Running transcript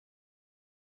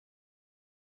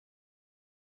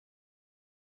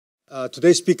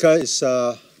Today's speaker is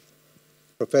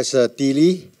Professor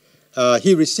Li.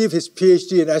 He received his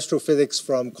PhD in astrophysics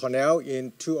from Cornell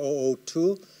in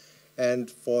 2002, and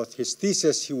for his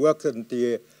thesis, he worked on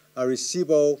the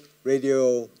Arecibo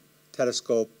radio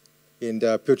telescope in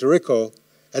Puerto Rico.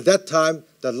 At that time,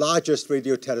 the largest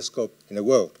radio telescope in the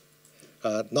world.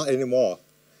 Not anymore.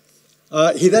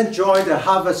 He then joined the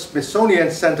Harvard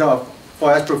Smithsonian Center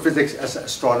for Astrophysics as an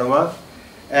astronomer,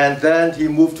 and then he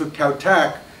moved to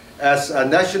Caltech as a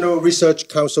National Research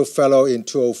Council Fellow in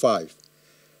 2005.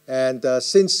 And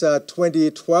since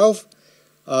 2012,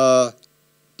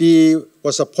 he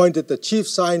was appointed the Chief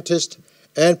Scientist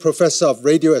and Professor of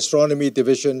Radio Astronomy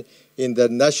Division in the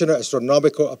National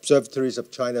Astronomical Observatories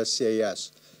of China,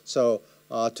 CAS. So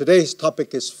today's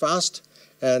topic is fast,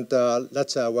 and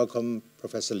let's welcome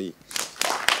Professor Li.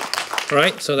 All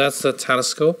right, so that's the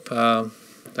telescope that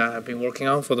I've been working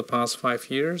on for the past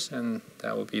 5 years, and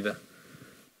that will be the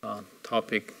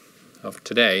topic of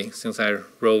today, since I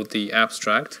wrote the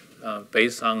abstract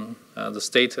based on the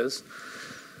status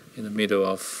in the middle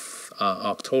of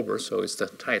October, so it's the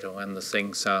title, and the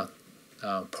things are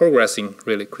progressing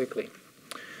really quickly.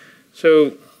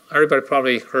 So everybody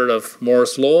probably heard of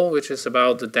Moore's Law, which is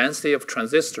about the density of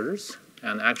transistors,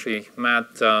 and actually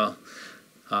met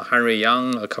Henry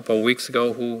Young a couple of weeks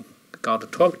ago, who got to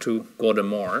talk to Gordon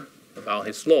Moore about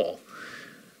his law.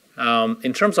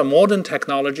 In terms of modern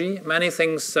technology, many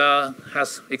things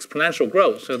has exponential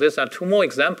growth. So these are two more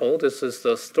examples. This is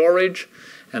the storage,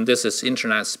 and this is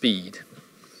internet speed.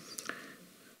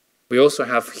 We also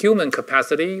have human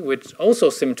capacity, which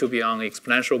also seems to be on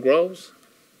exponential growth,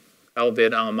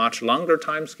 albeit on a much longer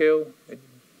time scale.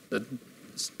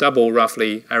 It's double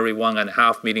roughly every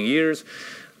 1.5 million years.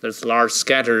 There's large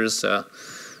scatters,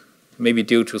 maybe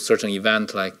due to certain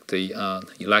event like the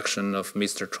election of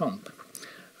Mr. Trump.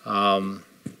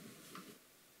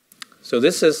 So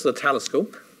this is the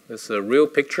telescope. This is a real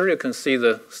picture. You can see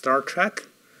the Star Trek.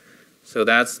 So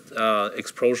that's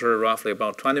exposure roughly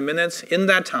about 20 minutes. In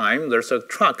that time, there's a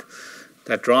truck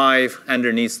that drives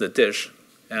underneath the dish.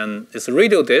 And it's a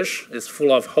radio dish. It's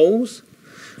full of holes.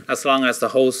 As long as the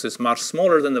holes is much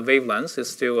smaller than the wavelengths,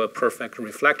 it's still a perfect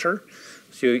reflector.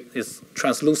 So it's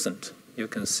translucent. You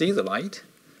can see the light.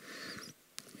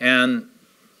 And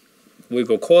we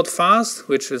go quad fast,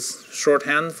 which is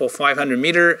shorthand for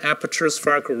 500-meter aperture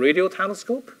spherical radio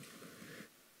telescope.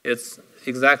 It's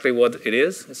exactly what it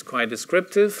is. It's quite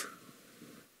descriptive.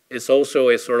 It's also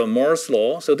a sort of Moore's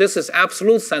law. So this is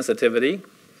absolute sensitivity,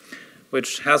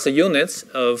 which has a units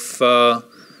of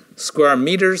square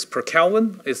meters per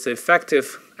Kelvin. It's the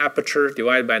effective aperture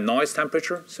divided by noise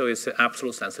temperature. So it's the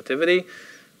absolute sensitivity.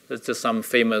 This is some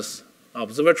famous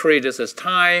observatory. This is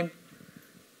time.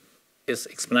 It's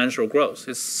exponential growth.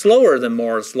 It's slower than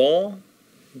Moore's law,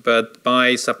 but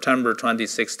by September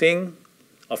 2016,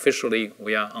 officially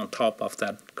we are on top of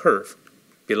that curve,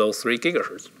 below 3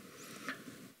 gigahertz.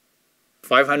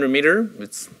 500 meter,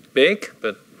 it's big,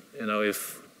 but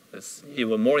if it's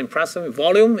even more impressive in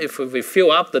volume. If we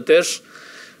fill up the dish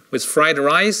with fried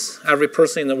rice, every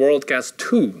person in the world gets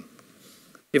 2.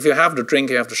 If you have to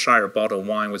drink, you have to share a bottle of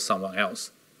wine with someone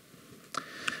else.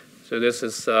 So this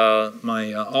is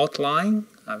my outline.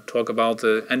 I'll talk about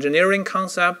the engineering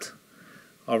concept,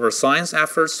 our science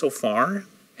efforts so far,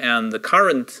 and the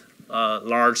current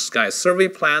large sky survey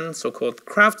plan, so-called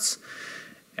CRAFTS,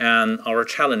 and our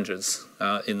challenges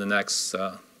in the next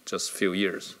just few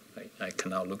years. I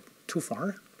cannot look too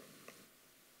far.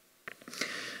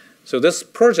 So this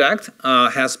project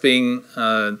has been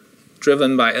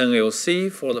driven by NLC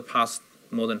for the past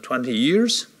more than 20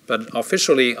 years, but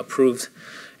officially approved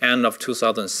end of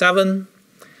 2007.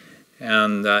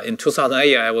 And in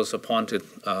 2008, I was appointed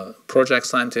project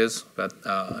scientist, but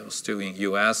I was still in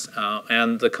US.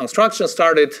 And the construction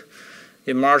started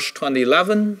in March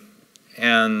 2011,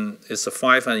 and it's a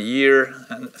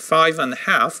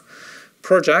 5.5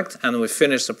 project, and we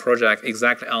finished the project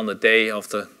exactly on the day of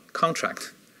the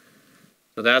contract.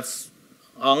 So that's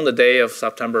on the day of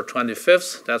September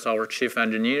 25th. That's our chief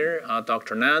engineer,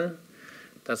 Dr. Nan.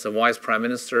 That's the vice prime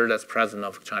minister. That's president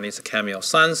of Chinese Academy of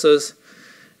Sciences.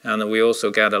 And we also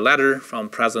get a letter from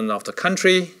president of the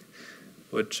country,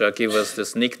 which gives us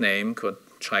this nickname called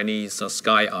Chinese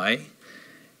Sky Eye.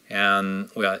 And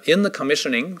we are in the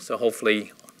commissioning, so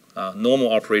hopefully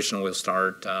normal operation will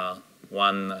start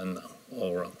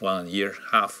 1.5 years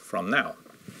from now.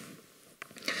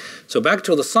 So back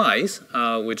to the size,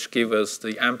 which gives us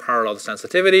the unparalleled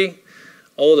sensitivity.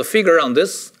 All the figure on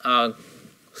this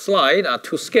slide are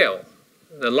to scale.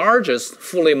 The largest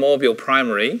fully mobile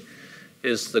primary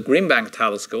is the Green Bank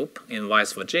telescope in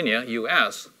West Virginia,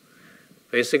 US.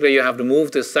 Basically, you have to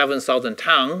move this 7,000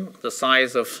 ton, the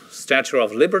size of Statue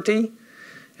of Liberty,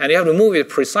 and you have to move it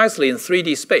precisely in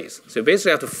 3D space. So you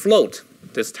basically have to float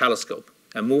this telescope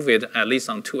and move it at least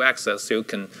on 2 axes so you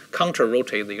can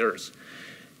counter-rotate the Earth.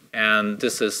 And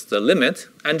this is the limit,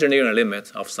 engineering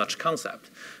limit of such concept.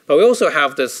 But we also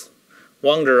have this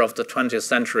wonder of the 20th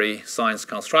century science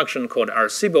construction called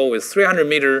Arecibo with 300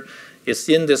 meters. It's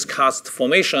in this karst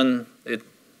formation. It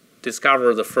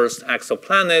discovered the first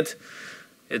exoplanet.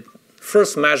 It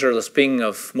first measured the spin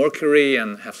of Mercury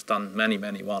and has done many,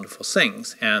 many wonderful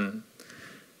things. And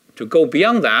to go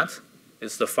beyond that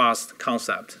is the fast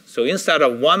concept. So instead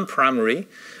of one primary,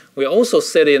 we also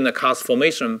sit in the karst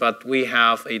formation, but we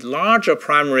have a larger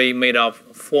primary made of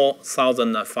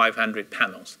 4,500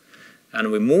 panels.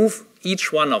 And we move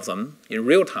each one of them in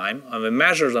real time, and we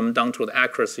measure them down to the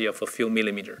accuracy of a few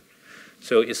millimeters.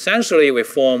 So essentially, we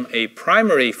form a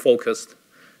primary focused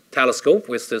telescope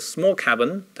with this small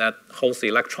cabin that holds the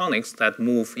electronics that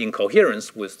move in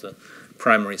coherence with the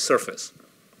primary surface.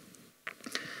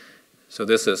 So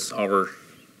this is our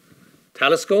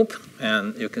telescope,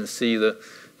 and you can see the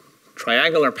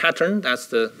triangular pattern. That's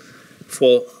the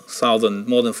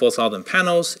more than 4,000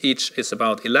 panels. Each is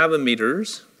about 11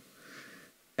 meters.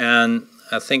 And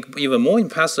I think even more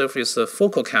impressive is the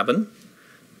focal cabin.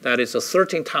 That is a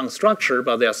 13-ton structure,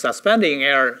 but they are suspending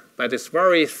air by this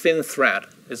very thin thread.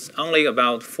 It's only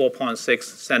about 4.6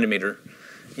 centimeter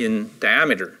in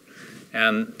diameter.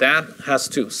 And that has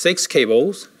 6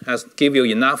 cables, give you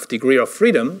enough degree of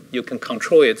freedom. You can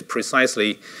control it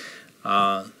precisely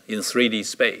in 3D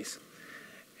space.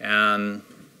 And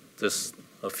there's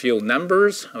a few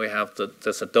numbers. We have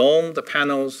there's a dome, the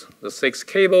panels, the 6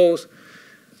 cables.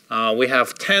 We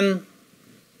have 10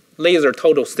 laser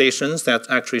total stations that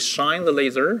actually shine the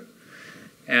laser,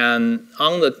 and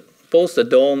on both the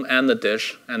dome and the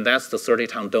dish, and that's the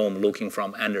 30-ton dome looking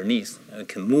from underneath, and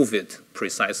can move it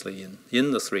precisely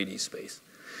in the 3D space.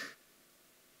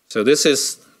 So this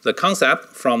is the concept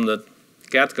from the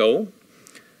get-go.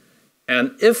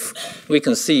 And if we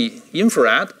can see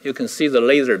infrared, you can see the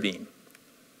laser beam.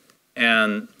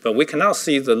 But we cannot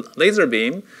see the laser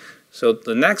beam. So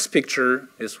the next picture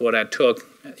is what I took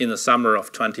in the summer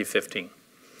of 2015.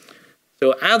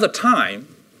 So at the time,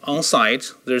 on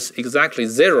site, there's exactly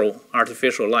 0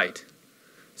 artificial light.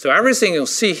 So everything you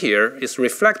see here is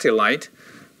reflected light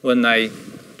when I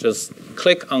just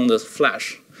click on the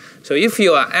flash. So if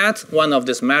you are at one of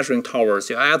these measuring towers,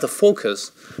 you are at the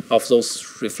focus of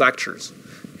those reflectors.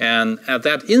 And at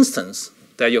that instance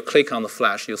that you click on the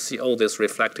flash, you see all this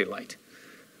reflected light.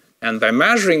 And by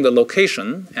measuring the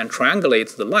location and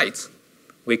triangulate the lights,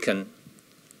 we can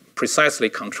precisely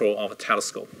control our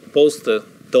telescope, both the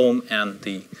dome and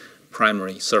the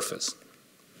primary surface.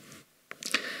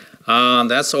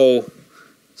 That's all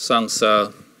sounds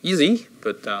easy,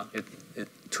 but it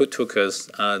took us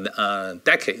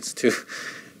decades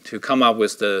to come up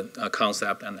with the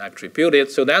concept and actually build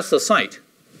it. So that's the site.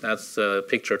 That's a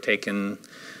picture taken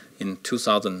in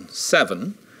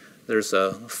 2007. There's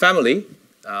a family.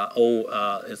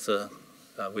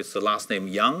 With the last name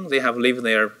Young. They have lived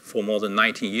there for more than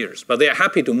 19 years. But they are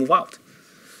happy to move out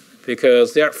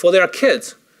because for their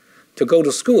kids to go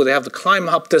to school, they have to climb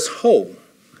up this hole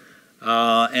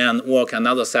and walk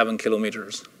another 7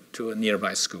 kilometers to a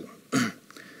nearby school.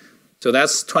 So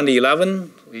that's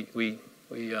 2011. We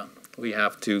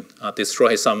have to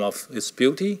destroy some of its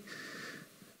beauty.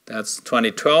 That's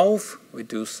 2012. We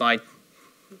do site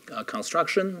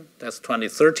construction. That's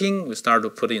 2013. We started to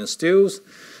put in stills.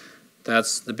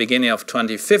 That's the beginning of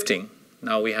 2015.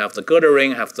 Now we have the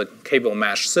girdering, have the cable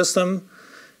mesh system.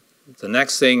 The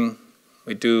next thing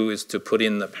we do is to put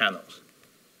in the panels.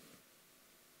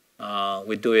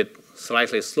 We do it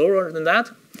slightly slower than that.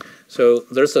 So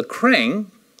there's a crane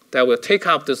that will take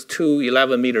up these 2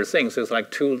 11-meter things. It's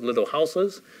like 2 little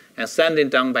houses and send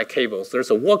it down by cables. There's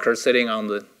a worker sitting on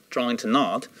the joint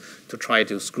knot to try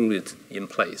to screw it in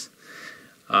place.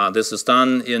 This is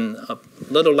done in a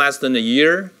little less than a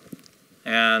year.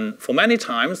 And for many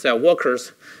times, there are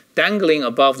workers dangling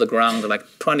above the ground like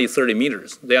 20, 30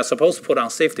 meters. They are supposed to put on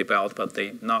safety belt, but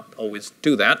they not always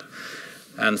do that.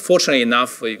 And fortunately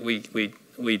enough,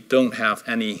 we don't have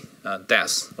any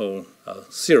deaths or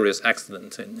serious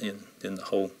accident in the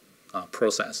whole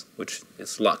process, which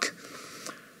is luck.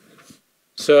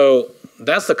 So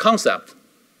that's the concept.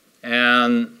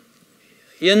 And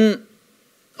in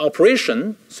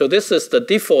operation, so this is the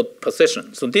default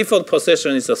position. So default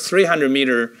position is a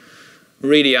 300-meter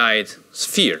radii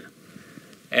sphere.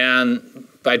 And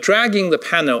by dragging the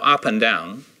panel up and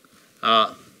down,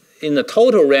 in the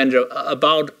total range of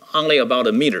only about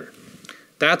a meter,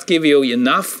 that gives you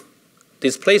enough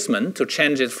displacement to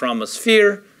change it from a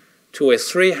sphere to a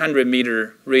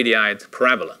 300-meter radii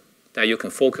parabola that you can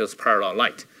focus parallel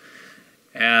light.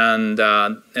 And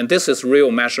this is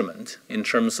real measurement in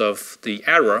terms of the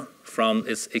error from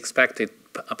its expected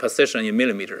position in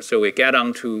millimeters. So we get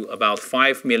down to about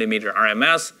 5 millimeter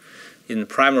RMS in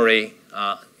primary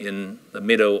in the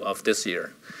middle of this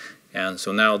year. And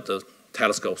so now the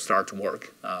telescope starts to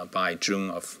work by June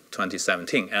of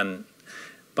 2017. And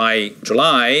by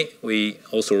July, we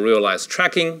also realized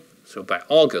tracking. So by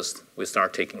August, we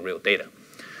start taking real data.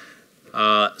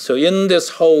 So in this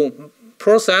whole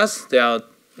process, there are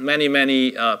many,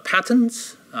 many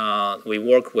patents. We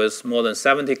work with more than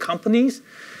 70 companies.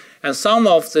 And some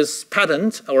of these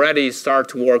patents already start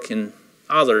to work in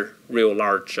other real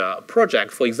large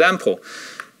projects. For example,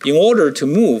 in order to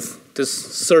move this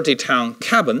 30-ton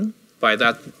cabin by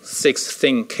that 6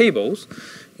 thin cables,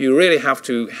 you really have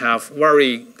to have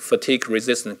very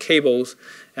fatigue-resistant cables,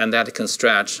 and that can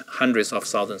stretch hundreds of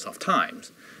thousands of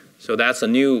times. So that's a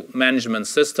new management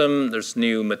system. There's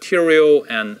new material,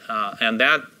 and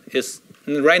that is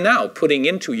right now putting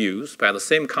into use by the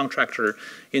same contractor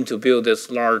into build this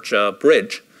large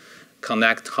bridge,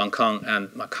 connect Hong Kong and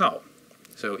Macau.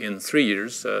 So in 3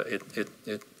 years,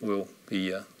 it will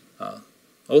be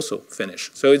also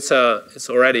finished. So it's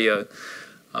already a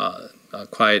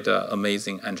quite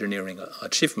amazing engineering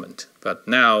achievement. But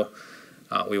now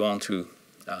we want to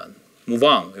move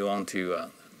on. We want to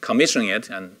commission it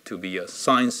and to be a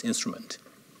science instrument.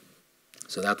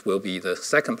 So that will be the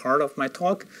second part of my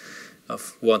talk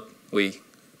of what we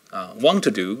want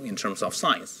to do in terms of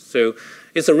science. So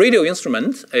it's a radio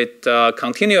instrument. It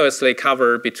continuously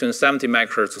covers between 70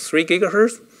 megahertz to 3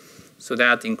 gigahertz. So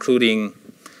that including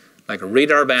like a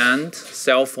radar band,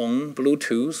 cell phone,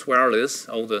 Bluetooth, wireless,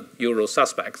 all the usual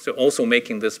suspects. So also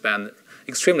making this band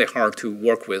extremely hard to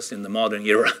work with in the modern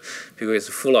era because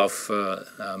it's full of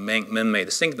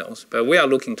man-made signals. But we are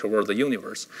looking toward the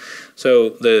universe. So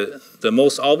the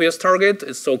most obvious target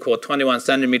is so-called 21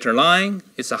 centimeter line.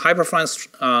 It's a hyperfine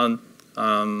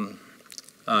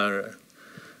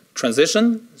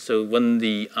transition. So when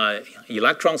the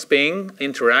electron spin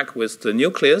interact with the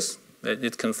nucleus,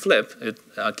 it can flip. It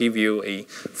give you a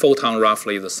photon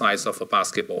roughly the size of a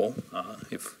basketball,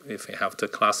 if you have the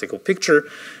classical picture.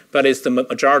 But it's the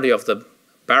majority of the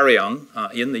baryon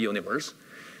in the universe.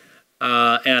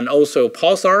 And also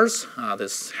pulsars,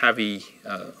 this heavy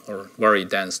or very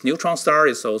dense neutron star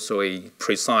is also a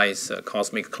precise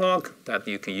cosmic clock that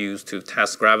you can use to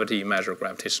test gravity, measure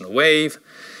gravitational wave.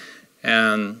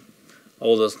 And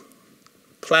all the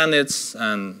planets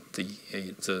and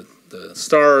the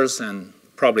stars and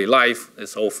probably life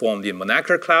is all formed in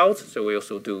molecular clouds. So we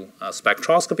also do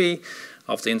spectroscopy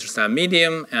of the interstellar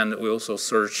medium, and we also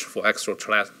search for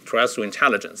extraterrestrial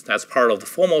intelligence. That's part of the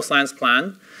formal science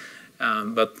plan.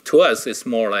 But to us, it's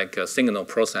more like a signal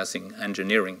processing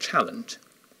engineering challenge.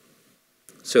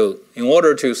 So in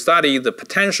order to study the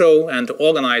potential and to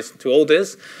organize to all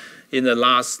this, in the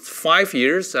last 5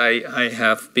 years, I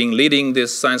have been leading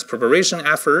this science preparation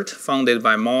effort funded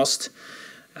by MOST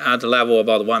at the level of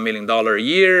about $1 million a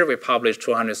year. We published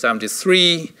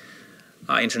 273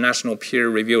 international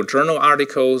peer-reviewed journal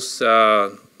articles,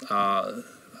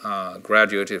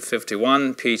 graduated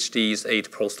 51 PhDs,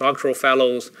 8 postdoctoral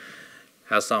fellows,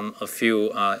 has a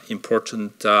few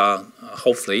important,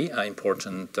 hopefully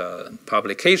important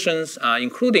publications,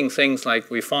 including things like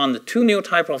we found 2 new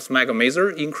types of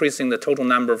megamaser, increasing the total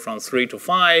number from 3 to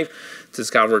 5,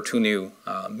 discovered 2 new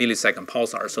millisecond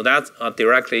pulsars. So that's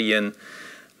directly in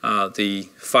the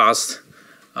fast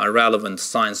relevant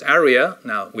science area.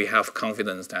 Now we have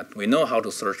confidence that we know how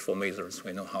to search for masers,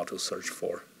 we know how to search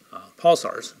for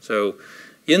pulsars. So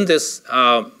in this,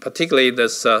 particularly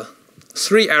this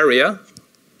 3 area,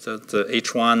 so the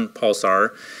H1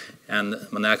 pulsar and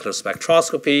molecular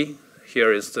spectroscopy.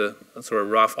 Here is the sort of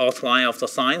rough outline of the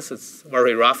science. It's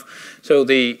very rough. So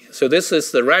this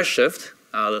is the redshift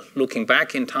looking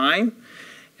back in time,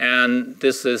 and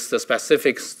this is the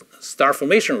specific star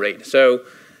formation rate. So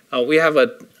we have an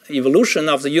evolution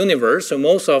of the universe. So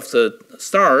most of the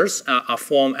stars are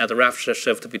formed at the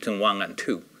redshift between 1 and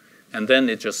 2, and then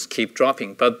it just keeps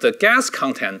dropping. But the gas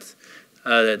content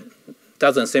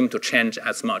doesn't seem to change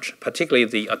as much, particularly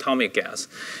the atomic gas.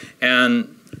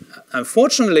 And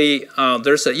unfortunately,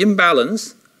 there's an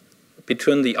imbalance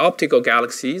between the optical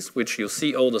galaxies, which you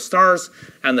see all the stars,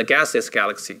 and the gaseous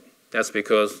galaxy. That's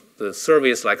because the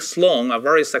surveys like Sloan are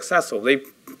very successful. They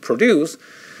produce,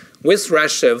 with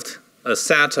redshift, a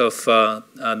set of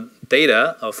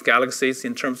data of galaxies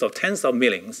in terms of tens of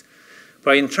millions.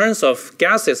 But in terms of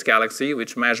gaseous galaxy,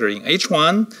 which measure in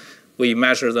H1, we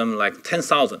measure them like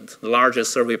 10,000. The largest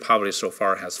survey published so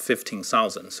far has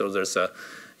 15,000. So there's an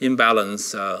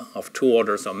imbalance of 2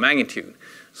 orders of magnitude.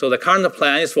 So the current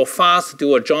plan is for FAST to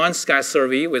do a joint sky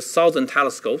survey with 1,000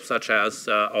 telescopes, such as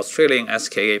Australian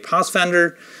SKA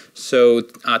Pathfinder. So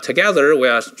together, we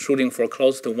are shooting for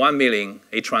close to 1 million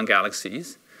H1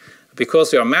 galaxies.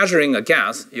 Because you are measuring a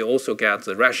gas, you also get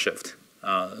the redshift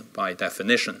by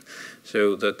definition.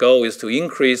 So the goal is to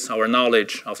increase our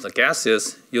knowledge of the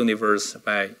gaseous universe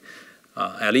by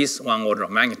at least 1 order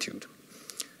of magnitude.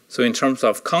 So in terms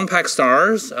of compact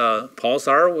stars,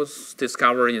 pulsar was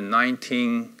discovered in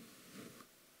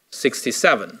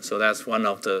 1967. So that's one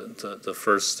of the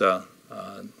first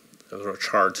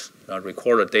chart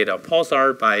recorded data of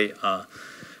pulsar by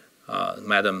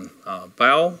Madame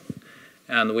Bell.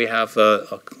 And we have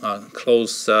a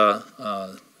close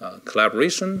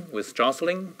collaboration with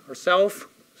Jocelyn herself.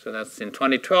 So that's in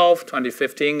 2012,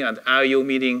 2015 at the IAU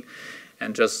meeting.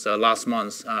 And just last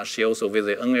month, she also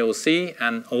visited NLC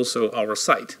and also our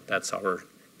site. That's our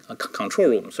control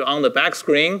room. So on the back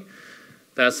screen,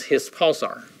 that's his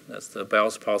pulsar. That's the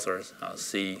Bell's pulsar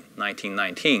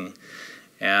C1919.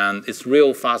 And it's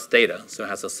real fast data. So it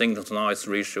has a signal-to-noise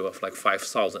ratio of like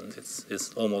 5,000.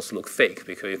 It's almost look fake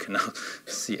because you cannot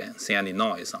see any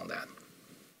noise on that.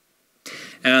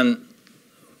 And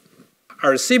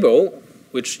Arecibo,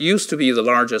 which used to be the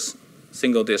largest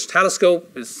single-dish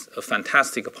telescope, is a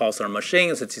fantastic pulsar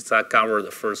machine. It discovered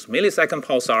the first millisecond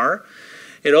pulsar.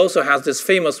 It also has this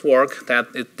famous work that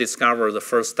it discovered the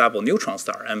first double neutron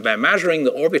star. And by measuring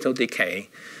the orbital decay,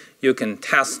 you can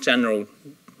test general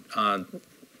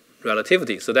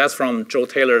relativity. So that's from Joe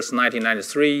Taylor's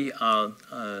 1993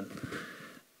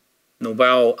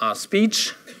 Nobel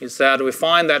speech. He said, we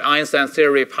find that Einstein's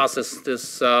theory passes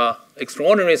this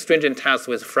extraordinarily stringent test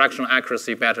with fractional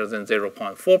accuracy better than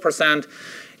 0.4%.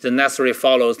 It necessarily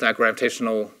follows that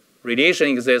gravitational radiation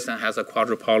exists and has a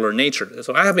quadrupolar nature.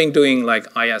 So I have been doing like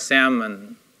ISM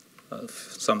and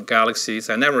some galaxies.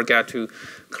 I never got too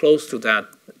close to that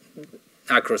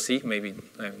accuracy. Maybe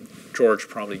George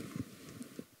probably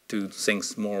do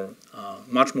things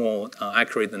much more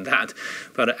accurate than that.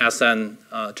 But as a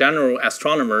general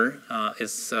astronomer,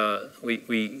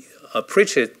 we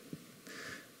appreciate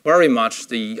very much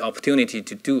the opportunity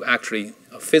to do actually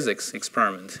a physics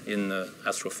experiment in the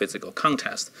astrophysical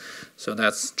contest. So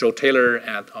that's Joe Taylor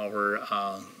at our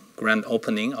grand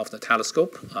opening of the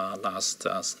telescope last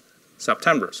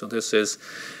September. So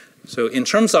in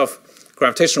terms of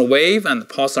gravitational wave and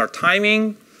pulsar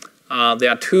timing,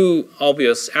 there are 2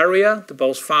 obvious areas.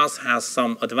 Both FAST has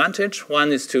some advantage.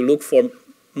 One is to look for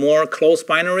more close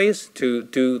binaries to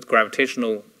do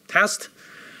gravitational test.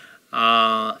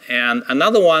 And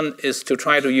another one is to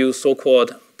try to use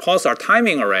so-called pulsar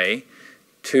timing array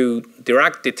to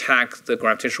direct detect the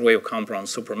gravitational wave come from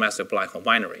supermassive black hole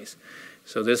binaries.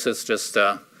 So this is just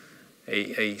a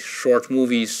short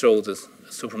movie shows the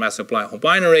supermassive black hole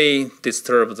binary,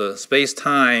 disturb the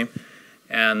space-time,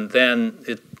 and then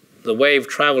the wave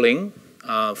traveling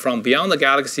from beyond the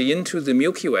galaxy into the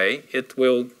Milky Way, it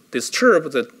will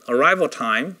disturb the arrival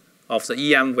time of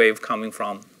the EM wave coming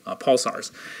from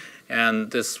pulsars.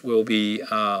 And this will be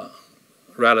a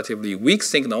relatively weak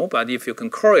signal, but if you can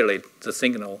correlate the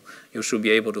signal, you should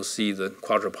be able to see the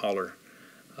quadrupolar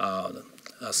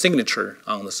signature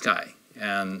on the sky.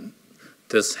 And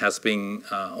this has been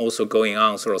also going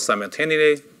on sort of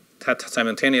simultaneously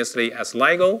as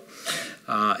LIGO,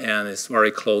 and it's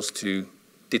very close to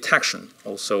detection,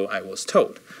 also I was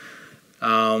told.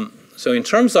 So in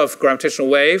terms of gravitational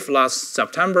wave, last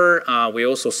September, we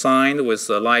also signed with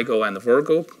the LIGO and the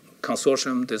Virgo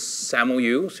consortium this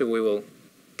MOU, so we will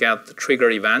get the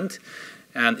trigger event.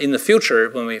 And in the future,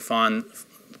 when we find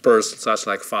bursts such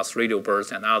like fast radio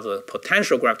bursts and other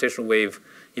potential gravitational wave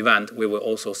event, we will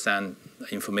also send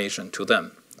information to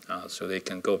them so they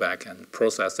can go back and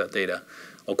process that data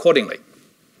accordingly.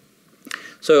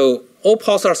 So all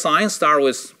pulsar science start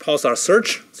with pulsar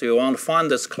search. So you want to find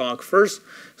this clock first.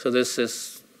 So this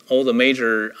is all the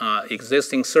major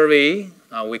existing survey.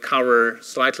 We cover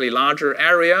slightly larger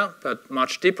area, but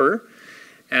much deeper.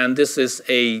 And this is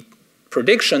a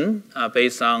prediction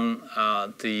based on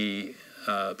the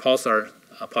pulsar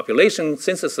population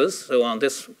synthesis. So on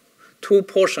this 2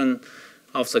 portion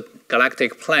of the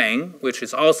galactic plane, which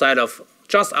is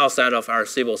just outside of our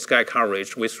civil sky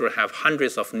coverage, we should have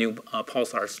hundreds of new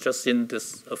pulsars just in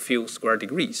this a few square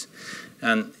degrees.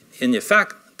 And in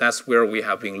effect, that's where we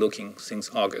have been looking since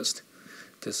August.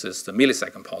 This is the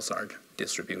millisecond pulsar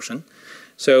distribution.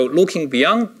 So looking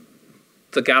beyond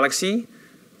the galaxy,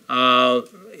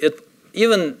 it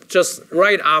even just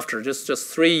right after, just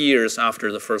 3 years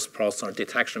after the first pulsar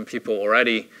detection, people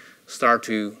already start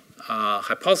to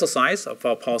hypothesize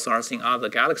about pulsars in other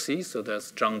galaxies. So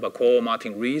that's John Bacall,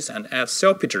 Martin Rees, and Ed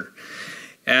Selpiger.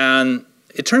 And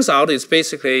it turns out it's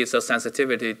a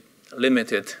sensitivity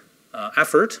limited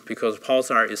effort, because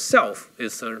pulsar itself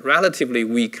is a relatively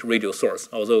weak radio source,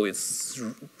 although it's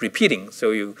repeating.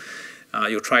 So you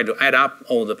try to add up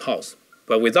all the pulse.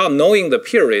 But without knowing the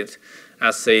period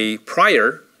as a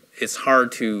prior, it's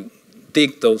hard to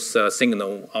dig those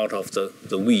signals out of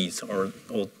the weeds or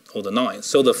the noise.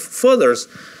 So the furthest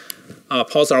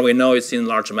pulsar we know is in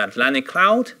Large Magellanic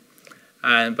Cloud,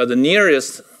 but the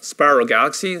nearest spiral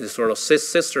galaxy, the sort of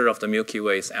sister of the Milky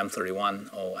Way, is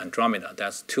M31 or Andromeda.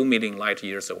 That's 2 million light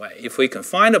years away. If we can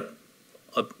find a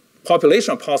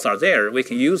population of pulsar there, we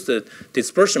can use the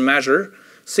dispersion measure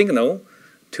signal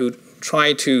to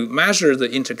try to measure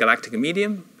the intergalactic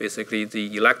medium, basically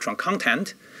the electron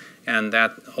content, and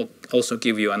that also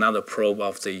give you another probe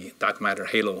of the dark matter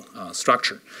halo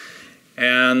structure.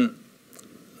 And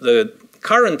the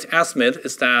current estimate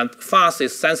is that FAST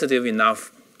is sensitive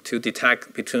enough to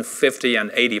detect between 50 and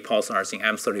 80 pulsars in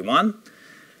M31,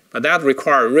 but that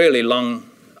requires really long,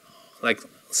 like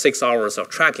 6 hours of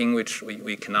tracking, which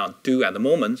we cannot do at the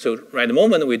moment. So right at the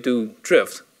moment we do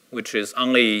drift, which is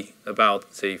only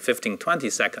about, say, 15, 20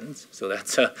 seconds. So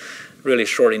that's a really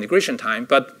short integration time.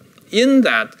 But in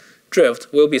that drift,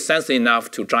 we'll be sensitive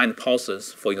enough to giant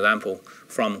pulses, for example,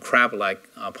 from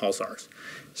crab-like pulsars.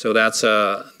 So that's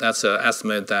an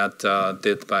estimate that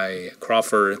did by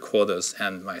Crawford, Cordes,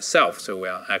 and myself. So we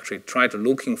are actually trying to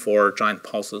looking for giant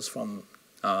pulses from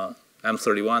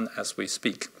M31 as we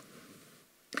speak.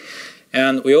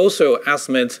 And we also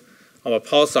estimate our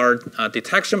pulsar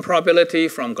detection probability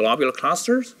from globular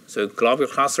clusters. So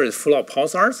globular cluster is full of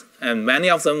pulsars, and many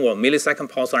of them were millisecond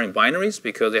pulsar in binaries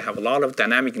because they have a lot of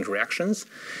dynamic interactions.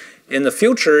 In the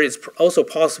future, it's also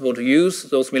possible to use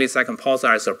those millisecond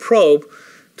pulsars as a probe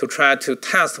to try to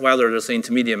test whether there's an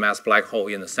intermediate mass black hole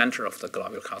in the center of the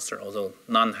globular cluster, although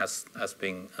none has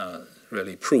been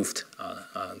really proved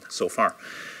so far.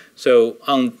 So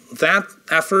on that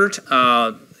effort,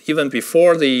 even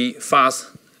before the FAST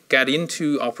got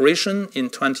into operation in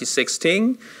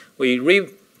 2016, we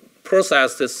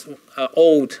reprocessed this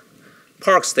old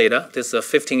Parkes data. This is a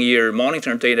 15-year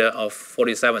monitoring data of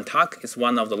 47 TUC. It's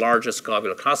one of the largest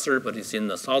globular cluster, but it's in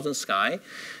the southern sky.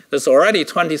 There's already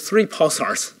 23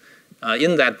 pulsars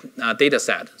in that data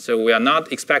set. So we are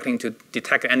not expecting to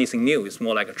detect anything new. It's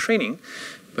more like a training.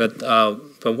 But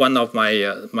one of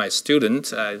my students,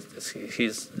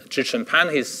 he's Zhichen Pan,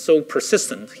 he's so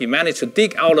persistent. He managed to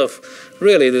dig out of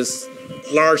really this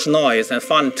large noise and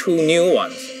found 2 new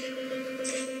ones.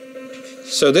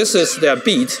 So this is their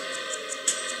beat.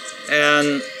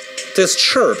 And this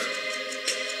chirp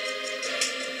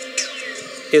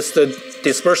is the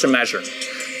dispersion measure.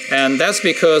 And that's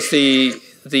because the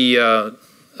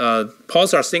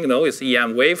pulsar signal is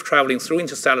EM wave traveling through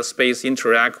interstellar space,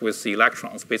 interact with the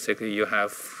electrons. Basically, you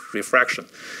have refraction.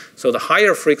 So the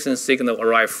higher frequency signal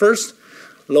arrive first,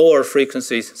 lower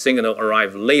frequency signal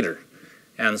arrive later.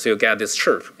 And so you get this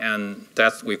chirp. And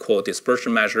that's we call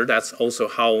dispersion measure. That's also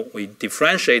how we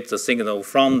differentiate the signal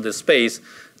from the space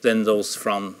than those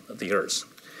from the Earth.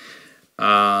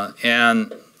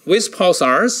 And with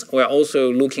pulsars, we're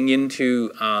also looking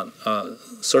into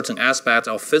certain aspects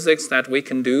of physics that we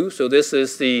can do. So this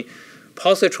is the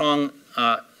positron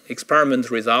experiment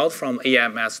result from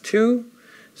AMS2.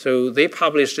 So they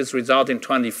published this result in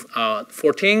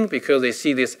 2014 because they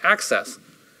see this excess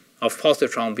of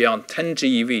positron beyond 10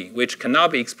 GeV, which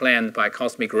cannot be explained by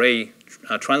cosmic ray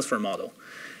transfer model.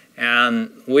 And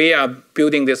we are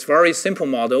building this very simple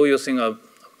model using a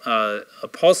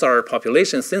pulsar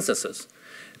population synthesis.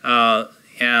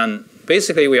 And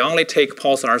basically, we only take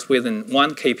pulsars within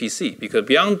 1 kpc, because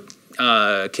beyond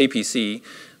kpc,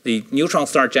 the neutron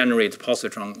star generates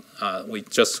positron. We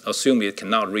just assume it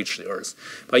cannot reach the Earth.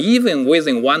 But even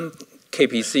within 1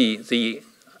 kpc, the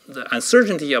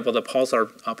uncertainty about the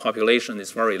pulsar population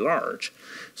is very large.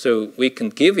 So we can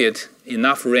give it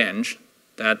enough range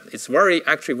that it's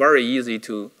actually very easy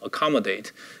to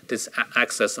accommodate this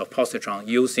excess of positron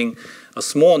using a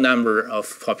small number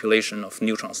of population of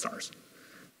neutron stars.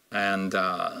 And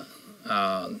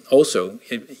also,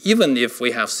 even if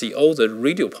we see all the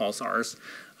radio pulsars,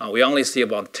 we only see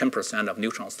about 10% of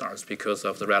neutron stars because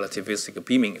of the relativistic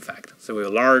beaming effect. So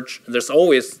there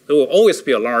will always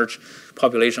be a large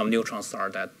population of neutron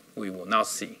stars that we will not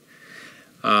see.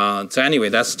 So anyway,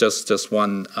 that's just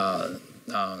one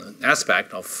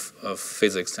aspect of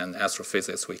physics and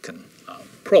astrophysics we can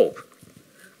probe.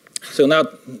 So now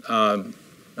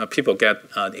people get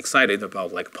excited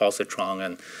about like positron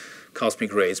and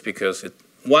cosmic rays because it's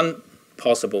one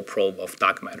possible probe of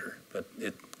dark matter, but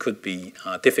it could be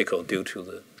difficult due to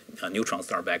the neutron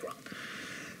star background.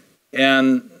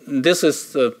 And this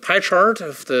is the pie chart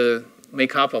of the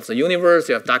makeup of the universe.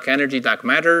 You have dark energy, dark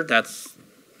matter. That's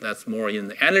more in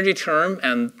the energy term.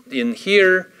 And in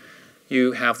here,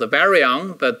 you have the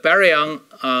baryon, but baryon,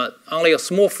 only a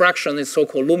small fraction is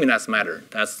so-called luminous matter.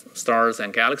 That's stars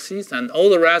and galaxies, and all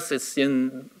the rest is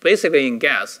basically in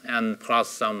gas, and plus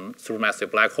some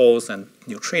supermassive black holes and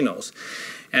neutrinos.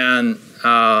 And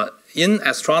in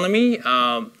astronomy,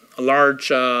 a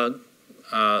large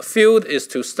field is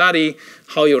to study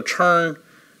how you turn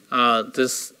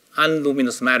this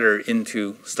unluminous matter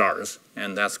into stars,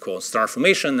 and that's called star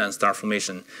formation, and star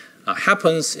formation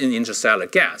happens in interstellar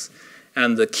gas.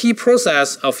 And the key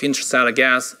process of interstellar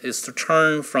gas is to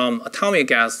turn from atomic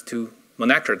gas to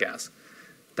molecular gas.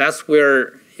 That's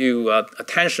where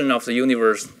attention of the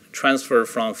universe transfer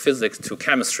from physics to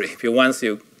chemistry. Once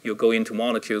you go into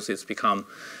molecules, it's become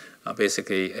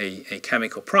basically a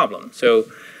chemical problem.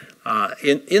 So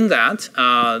in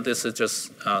that, this is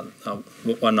just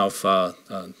one of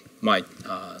my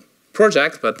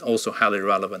projects, but also highly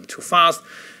relevant to FAST,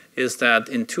 is that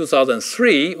in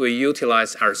 2003, we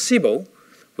utilized Arecibo,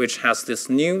 which has this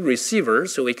new receiver,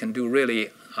 so we can do really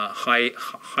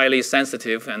highly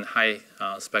sensitive and high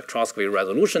spectroscopy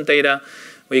resolution data.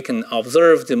 We can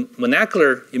observe the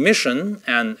molecular emission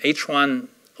and H1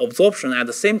 absorption at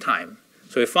the same time.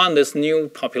 So we found this new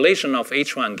population of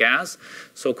H1 gas,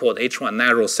 so-called H1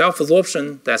 narrow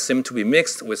self-absorption, that seem to be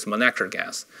mixed with molecular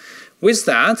gas. With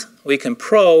that, we can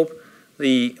probe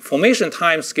the formation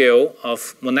time scale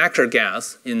of molecular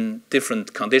gas in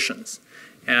different conditions.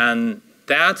 And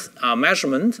that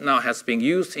measurement now has been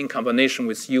used in combination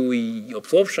with UV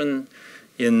absorption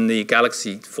in the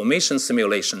galaxy formation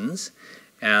simulations.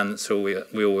 And so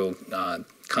we will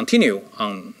continue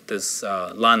on this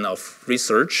line of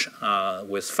research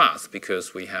with FAST,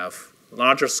 because we have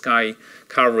larger sky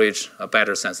coverage, a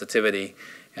better sensitivity,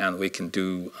 and we can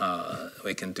do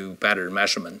better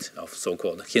measurement of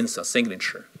so-called HKUST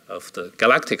signature of the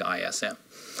galactic ISM.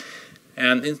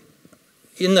 And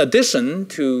in addition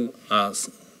to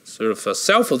sort of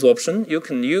self-absorption, you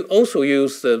can also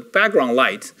use the background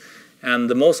light. And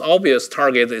the most obvious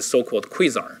target is so-called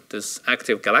quasar. This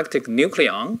active galactic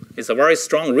nucleon is a very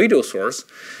strong radio source.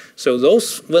 So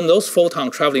when those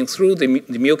photons traveling through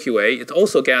the Milky Way, it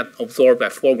also gets absorbed by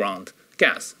foreground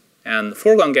gas. And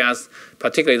foreground gas,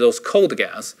 particularly those cold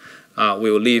gas,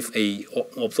 will leave a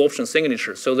absorption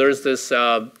signature. So there's this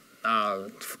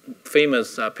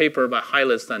famous paper by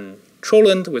Hylas and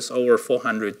Troland with over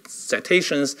 400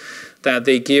 citations that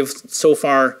they give so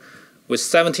far with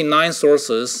 79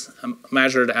 sources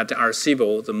measured at the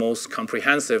Arecibo, the most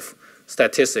comprehensive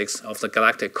statistics of the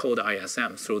galactic cold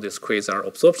ISM through this quasar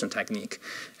absorption technique.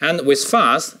 And with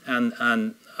FAST and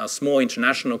a small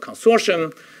international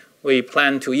consortium, we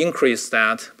plan to increase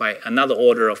that by another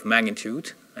order of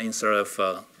magnitude. Instead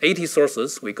of 80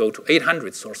 sources, we go to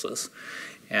 800 sources.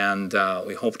 And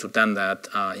we hope to do that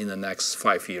in the next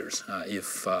 5 years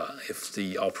if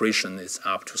the operation is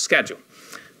up to schedule.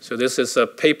 So this is a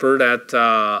paper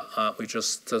that we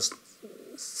just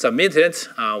submitted.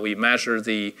 We measure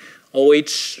the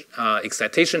OH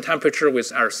excitation temperature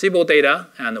with Arecibo data,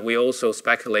 and we also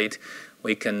speculate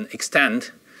we can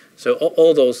extend. So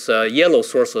all those yellow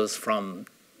sources from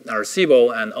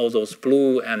Arecibo and all those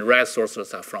blue and red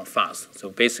sources are from FAST. So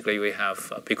basically we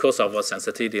have, because of our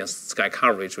sensitivity and sky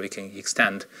coverage, we can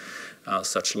extend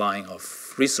such line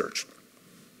of research.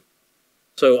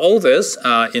 So all this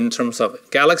in terms of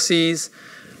galaxies,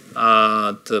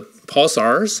 the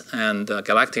pulsars, and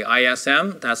galactic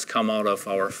ISM, that's come out of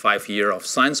our 5 years of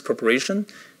science preparation.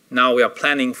 Now we are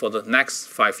planning for the next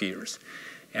 5 years.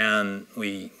 And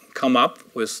we come up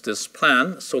with this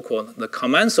plan, so-called the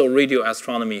Commensal Radio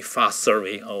Astronomy FAST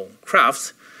Survey, or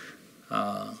CRAFT.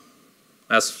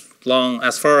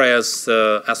 As far as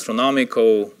the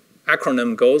astronomical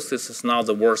acronym goes, this is not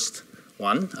the worst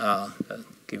one,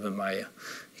 given my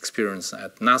experience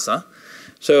at NASA.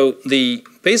 So the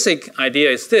basic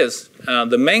idea is this.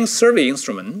 The main survey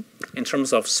instrument, in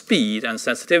terms of speed and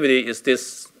sensitivity, is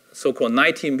this so-called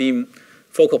 19-beam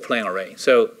focal plane array.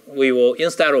 So we will,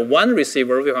 instead of one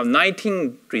receiver, we have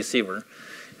 19 receivers.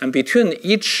 And between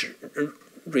each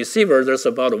receiver, there's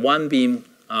about a 1 beam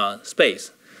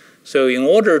space. So in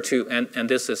order to, and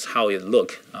this is how it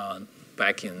looked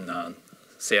back in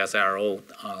CSIRO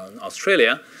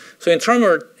Australia. So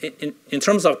in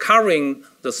terms of covering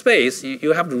the space,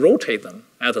 you have to rotate them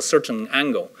at a certain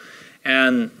angle.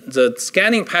 And the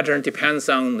scanning pattern depends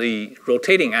on the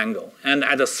rotating angle. And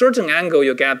at a certain angle,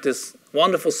 you get this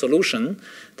wonderful solution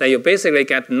that you basically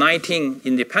get 19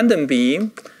 independent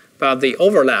beams, but they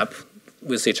overlap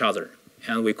with each other.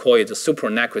 And we call it the super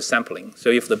Nyquist sampling. So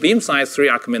if the beam size 3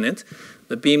 arc-minute,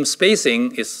 the beam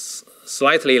spacing is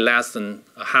slightly less than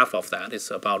a half of that. It's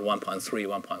about 1.3,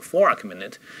 1.4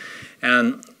 arc-minute.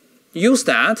 And use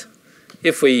that,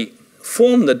 if we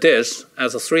form the dish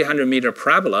as a 300-meter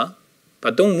parabola,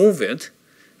 but don't move it,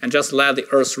 and just let the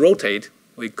Earth rotate,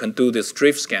 we can do this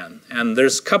drift scan. And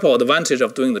there's a couple of advantages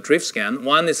of doing the drift scan.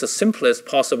 One is the simplest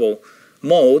possible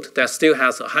mode that still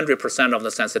has 100% of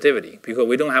the sensitivity, because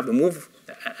we don't have to move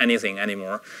anything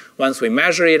anymore. Once we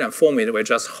measure it and form it, we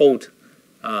just hold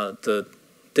the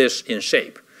dish in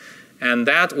shape. And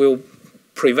that will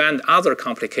prevent other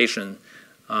complications,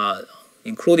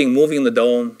 including moving the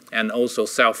dome and also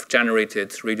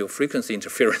self-generated radio frequency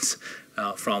interference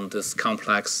from this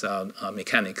complex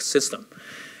mechanic system.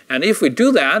 And if we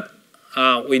do that,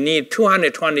 we need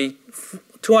 220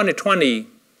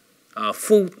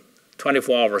 full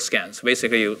 24-hour scans.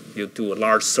 Basically, you do a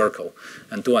large circle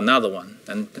and do another one,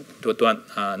 and do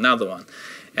another one.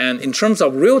 And in terms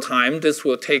of real time, this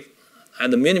will take at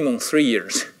the minimum 3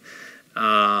 years.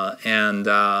 And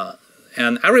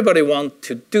everybody wants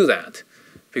to do that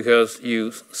because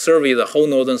you survey the whole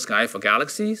northern sky for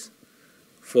galaxies,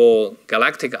 for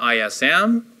galactic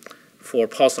ISM, for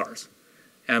pulsars.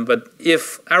 But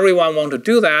if everyone wants to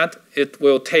do that, it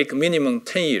will take minimum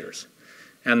 10 years.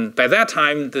 And by that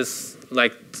time, this,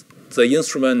 like the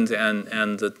instrument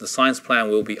and the science plan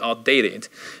will be outdated.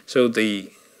 So the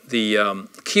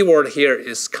keyword here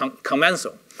is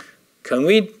commensal. Can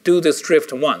we do this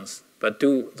drift once, but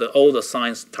do all the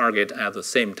science target at the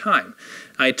same time?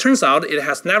 It turns out it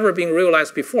has never been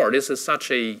realized before. This is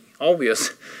such an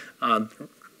obvious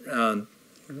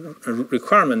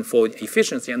requirement for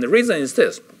efficiency, and the reason is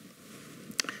this.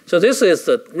 So this is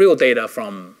the real data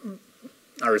from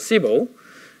Arecibo.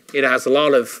 It has a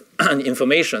lot of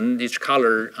information. Each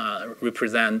color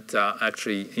represent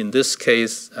actually, in this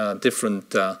case,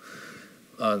 different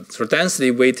sort of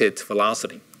density weighted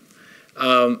velocity.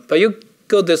 But you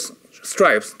got these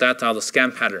stripes that are the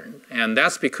scan pattern, and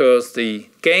that's because the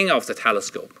gain of the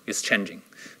telescope is changing.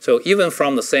 So even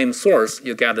from the same source,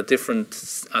 you get a different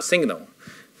signal.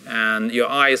 And your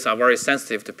eyes are very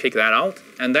sensitive to pick that out,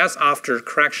 and that's after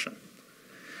correction.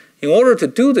 In order to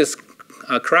do this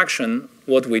correction,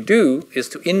 what we do is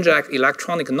to inject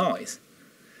electronic noise.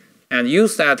 And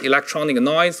use that electronic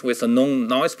noise with a known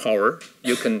noise power,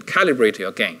 you can calibrate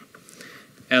your gain.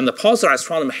 And the pulsar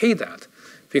astronomers hate that,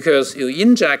 because you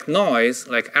inject noise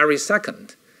like every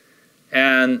second,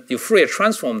 and you Fourier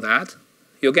transform that,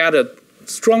 you get a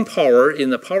strong power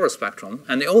in the power spectrum,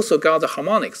 and you also got the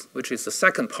harmonics, which is the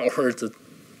second power,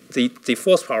 the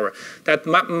fourth power, that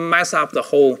mess up the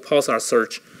whole pulsar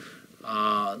search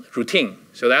routine.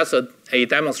 So that's a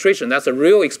demonstration. That's a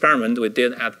real experiment we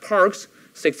did at Parkes,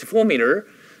 64 meter.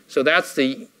 So that's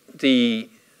the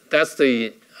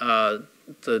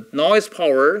noise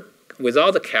power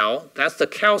without the cal. That's the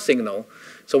cal signal.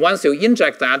 So once you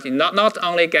inject that, you not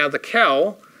only get the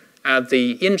cal at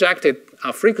the injected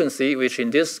frequency, which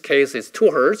in this case is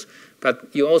 2 Hertz, but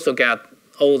you also get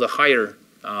all the higher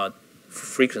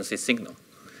frequency signal.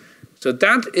 So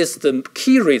that is the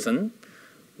key reason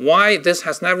why this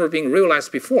has never been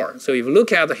realized before. So if you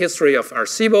look at the history of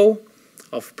Arecibo,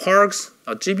 of Parkes,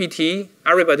 of GBT,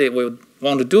 everybody will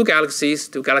want to do galaxies,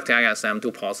 do galactic ISM,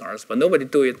 do pulsars, but nobody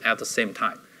do it at the same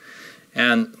time.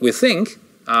 And we think,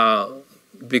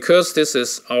 because this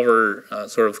is our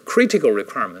sort of critical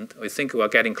requirement, we think we are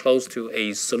getting close to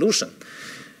a solution.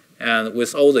 And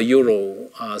with all the Euro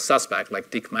suspects like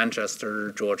Dick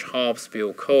Manchester, George Hobbs,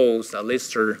 Bill Coles,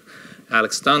 Lister,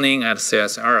 Alex Dunning at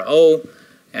CSIRO,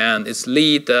 and it's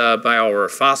led by our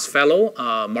FAST fellow,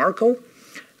 Marco,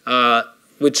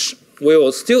 which we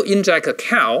will still inject a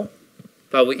cal,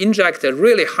 but we inject a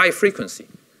really high frequency.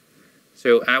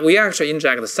 So we actually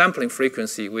inject the sampling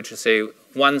frequency, which is a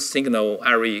one signal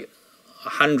every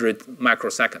 100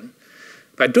 microsecond.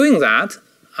 By doing that,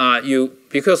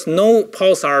 because no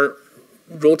pulsar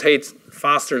rotates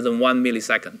faster than 1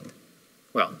 millisecond.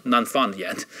 Well, none found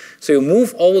yet. So you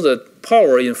move all the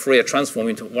power in Fourier transform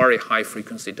into very high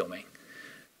frequency domain.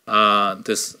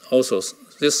 This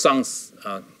sounds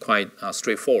quite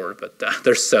straightforward, but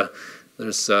there's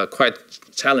quite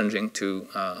challenging to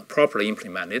properly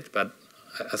implement it. But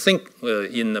I think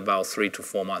in about 3 to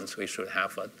 4 months, we should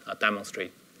have a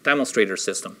demonstrator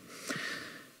system.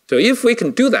 So if we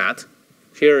can do that,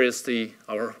 here is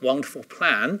our wonderful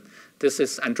plan. This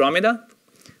is Andromeda.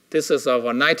 This is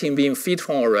our 19-beam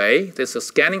feed-form array. This is a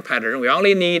scanning pattern. We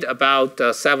only need about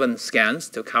 7 scans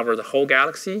to cover the whole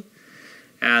galaxy.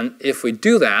 And if we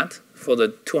do that for the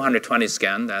 220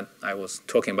 scan that I was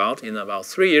talking about in about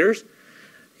 3 years,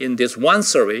 in this one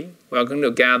survey, we're going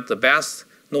to get the best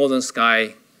northern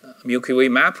sky Milky Way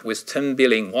map with 10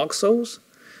 billion voxels,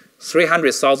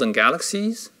 300,000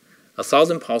 galaxies,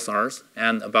 1,000 pulsars,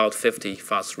 and about 50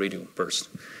 fast radio bursts.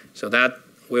 So that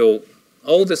will,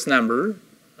 all this number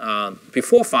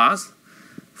before fast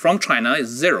from China is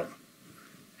 0.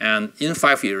 And in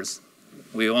 5 years,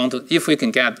 we want to, if we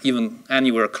can get even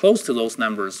anywhere close to those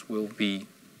numbers, we'll be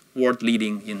world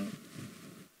leading in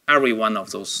every one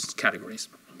of those categories.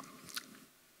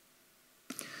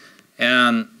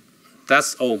 And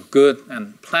that's all good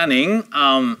and planning.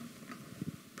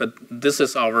 But this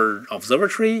is our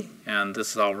observatory, and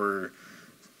this is our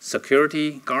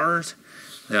security guards.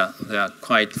 Yeah, they are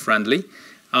quite friendly.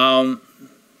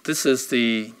 This is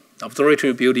the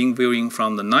observatory building viewing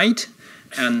from the night.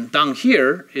 And down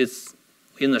here is,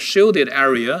 in the shielded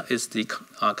area, is the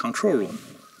control room.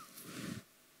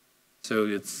 So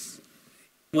it's,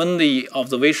 when the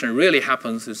observation really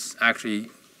happens, it's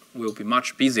actually will be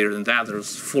much busier than that.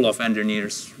 There's full of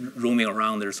engineers roaming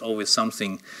around. There's always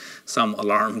something, some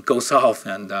alarm goes off,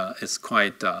 and it's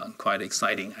quite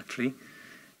exciting actually.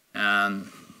 And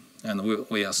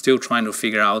we are still trying to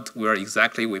figure out where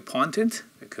exactly we pointed,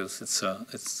 because it's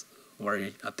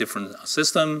very a different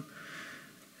system.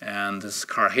 And this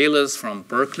Carl Hayles from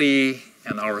Berkeley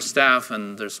and our staff,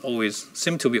 and there's always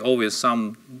seem to be always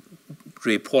some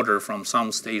reporter from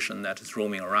some station that is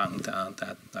roaming around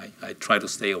that I try to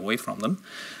stay away from them.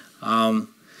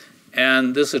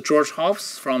 And this is George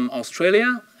Hobbs from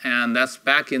Australia, and that's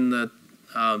back in the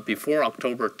before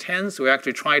October 10th. We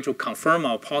actually tried to confirm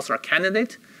our pulsar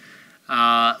candidate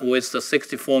with the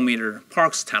 64-meter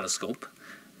Parkes telescope.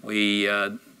 We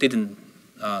didn't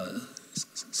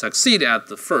succeed at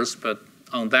the first, but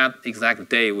on that exact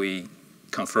day we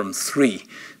confirmed 3.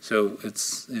 So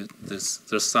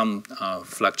there's some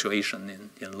fluctuation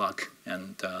in luck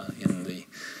and in the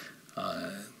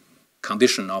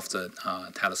condition of the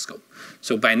telescope.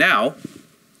 So by now,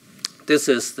 this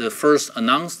is the first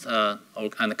announced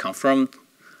and confirmed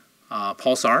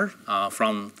pulsar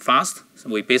from FAST. So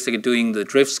we're basically doing the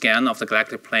drift scan of the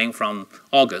galactic plane from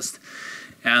August.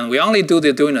 And we only do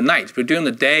it during the night. But during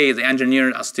the day, the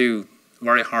engineers are still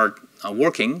very hard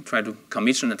working, try to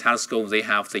commission the telescope. They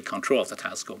have the control of the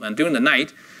telescope. And during the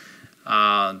night,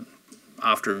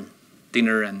 after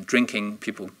dinner and drinking,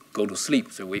 people go to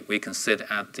sleep. So we can sit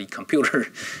at the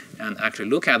computer and actually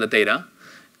look at the data.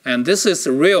 And this is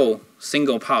the real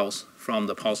single pulse from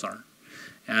the pulsar.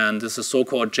 And this is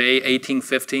so-called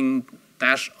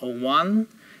J1815-01,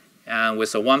 and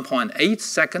with a 1.8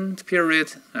 second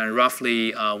period and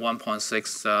roughly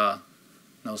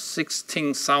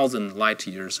 16,000 light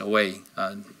years away,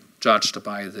 judged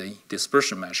by the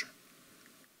dispersion measure.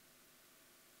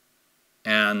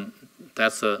 And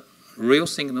that's a real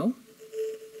signal.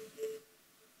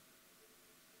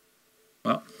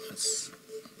 Well,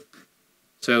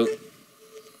 so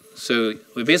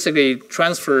we basically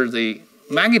transfer the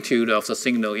magnitude of the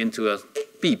signal into a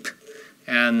beep,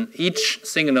 and each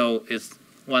signal is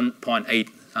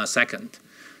 1.8 second.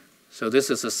 So this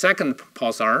is the second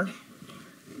pulsar.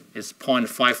 It's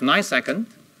 0.59 second.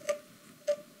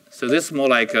 So this is more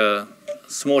like a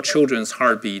small children's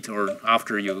heartbeat, or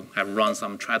after you have run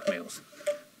some treadmills.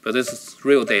 But this is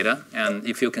real data, and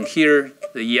if you can hear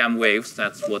the EM waves,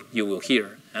 that's what you will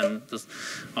hear. And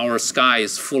our sky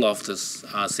is full of these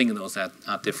signals at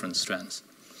different strengths.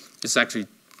 It's actually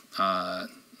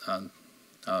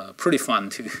pretty fun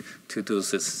to do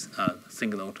this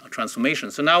signal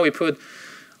transformation. So now we put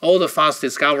all the fast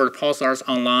discovered pulsars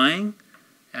online,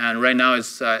 and right now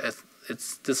it's this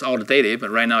is outdated,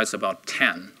 but right now it's about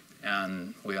 10,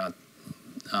 and we are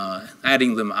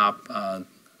adding them up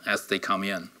as they come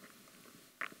in.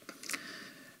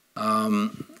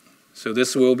 So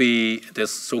this will be,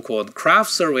 this so-called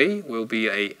craft survey will be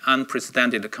a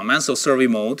unprecedented commensal survey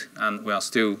mode, and we are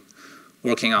still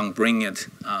working on bringing it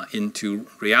into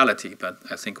reality, but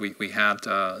I think we had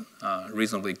a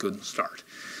reasonably good start.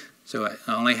 So I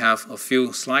only have a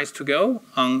few slides to go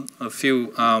on a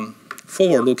few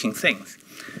forward-looking things.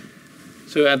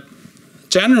 So at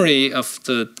January of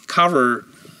the cover,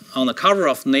 on the cover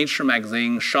of Nature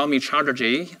magazine, Xiaomi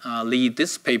Chatterjee lead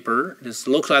this paper, this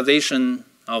localization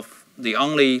of the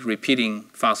only repeating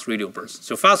fast radio burst.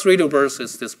 So fast radio burst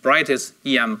is this brightest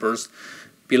EM burst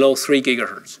below 3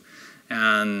 gigahertz.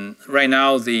 And right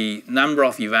now, the number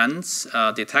of events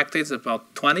detected is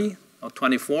about 20 or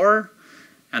 24,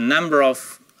 and number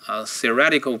of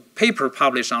theoretical paper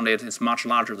published on it is much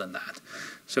larger than that.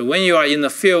 So when you are in a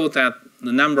field that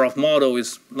the number of model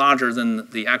is larger than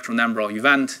the actual number of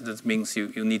events, that means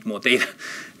you need more data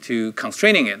to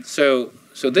constraining it. So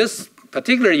this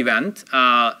particular event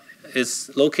is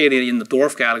located in the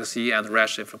dwarf galaxy at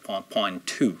redshift of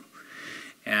 0.2.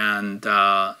 And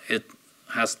it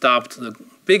has dubbed the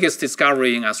biggest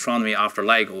discovery in astronomy after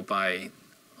LIGO by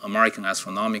American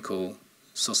Astronomical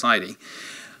Society.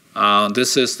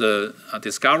 This is the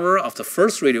discoverer of the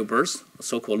first radio burst, the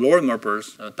so-called Lorimer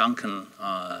burst, Duncan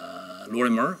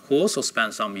Lorimer, who also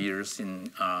spent some years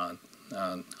in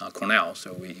Cornell,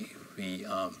 so we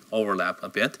overlap a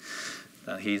bit.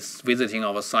 He's visiting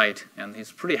our site, and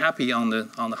he's pretty happy on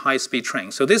the high-speed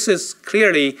train. So this is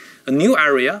clearly a new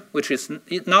area, which is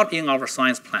not in our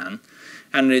science plan,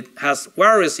 and it has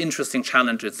various interesting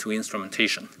challenges to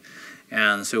instrumentation.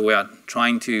 And so we are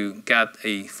trying to get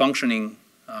a functioning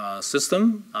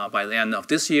system by the end of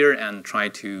this year and try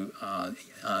to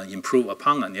improve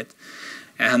upon it.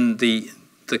 And the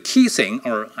key thing,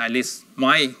 or at least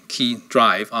my key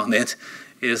drive on it,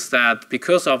 is that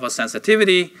because of a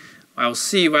sensitivity, I'll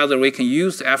see whether we can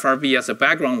use the FRB as a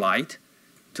background light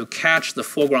to catch the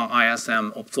foreground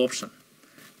ISM absorption.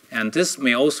 And this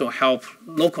may also help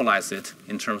localize it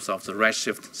in terms of the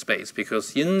redshift space,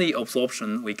 because in the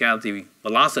absorption, we get the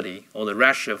velocity or the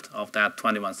redshift of that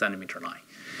 21 centimeter line.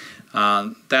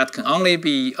 That can only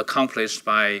be accomplished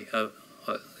by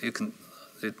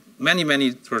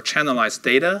many channelized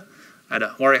data at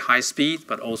a very high speed,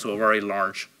 but also a very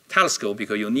large telescope,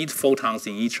 because you need photons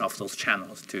in each of those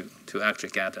channels to actually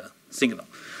get a signal.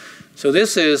 So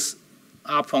this is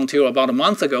up until about a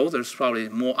month ago. There's probably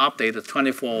more updated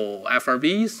 24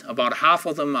 FRBs. About half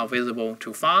of them are visible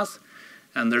too fast.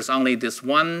 And there's only this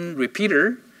one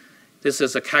repeater. This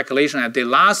is a calculation I did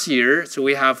last year. So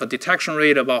we have a detection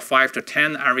rate about 5 to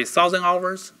 10 every 1,000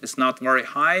 hours. It's not very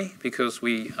high because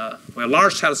we're a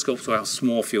large telescope, so we have a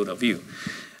small field of view.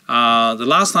 The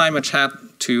last time I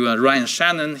chatted to Ryan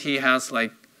Shannon, he has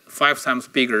like 5 times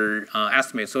bigger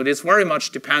estimate. So this very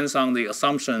much depends on the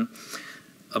assumption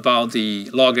about the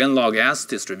log n log s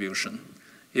distribution.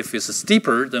 If it's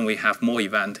steeper, then we have more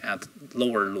event at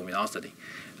lower luminosity.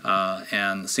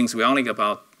 And since we only get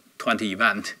about 20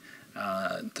 event,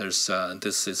 this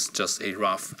is just a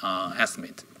rough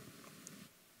estimate.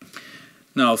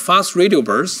 Now, fast radio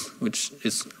burst, which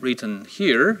is written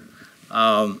here,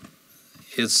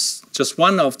 is just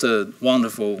one of the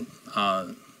wonderful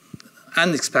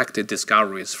unexpected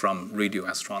discoveries from radio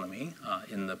astronomy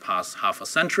in the past half a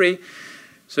century.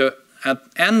 So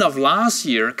at the end of last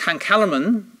year, Ken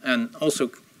Kellerman, and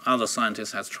also other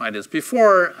scientists have tried this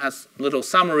before, as a little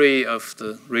summary of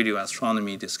the radio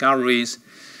astronomy discoveries.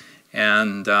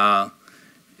 And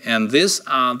these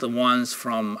are the ones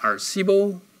from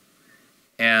Arecibo.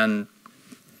 And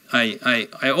I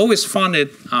always found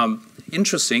it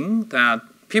interesting that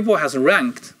people have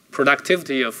ranked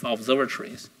productivity of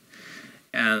observatories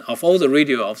and of all the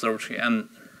radio observatories. And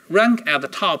rank at the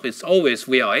top is always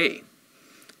VLA.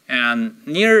 And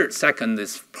near second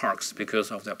is Parkes because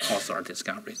of their pulsar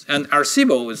discoveries. And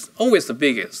Arecibo is always the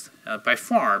biggest by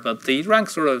far, but they rank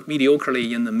sort of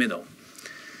mediocrely in the middle.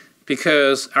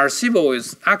 Because Arecibo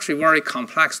is actually very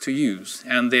complex to use,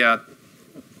 and there are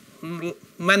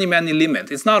many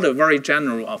limits. It's not a very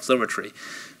general observatory.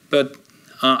 But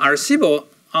Arecibo,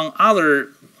 on other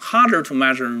harder to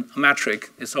measure metric,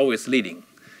 is always leading.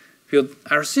 Because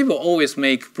Arecibo always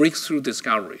make breakthrough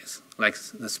discoveries, like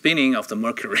the spinning of the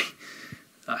Mercury,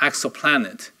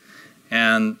 exoplanet,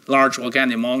 and large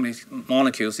organic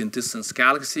molecules in distant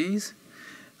galaxies,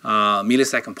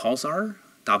 millisecond pulsar,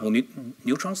 double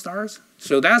neutron stars.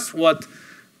 So that's what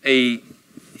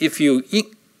if you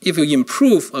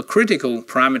improve a critical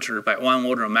parameter by 1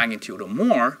 order of magnitude or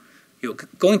more, you're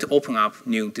going to open up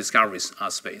new discoveries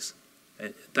space.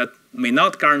 That may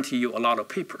not guarantee you a lot of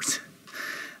papers.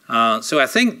 So I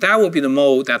think that will be the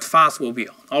mode that FAST will be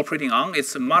operating on.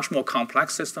 It's a much more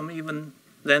complex system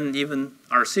than even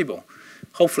Arecibo.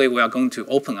 Hopefully we are going to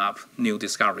open up new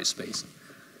discovery space.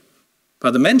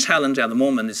 But the main challenge at the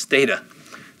moment is data.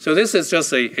 So this is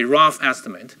just a rough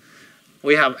estimate.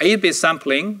 We have 8-bit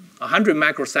sampling, 100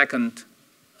 microsecond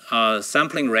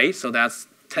sampling rate, so that's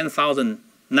 10,000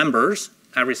 numbers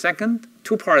every second,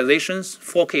 2 polarizations,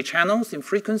 4K channels in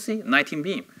frequency, 19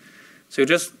 beam. So you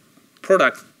just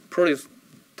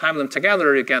time them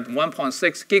together, you get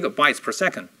 1.6 gigabytes per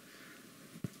second.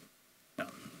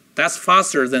 That's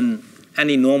faster than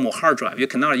any normal hard drive. You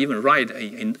cannot even write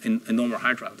a normal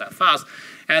hard drive that fast.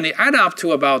 And it adds up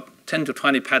to about 10 to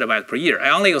 20 petabytes per year. I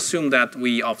only assume that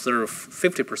we observe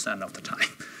 50% of the time.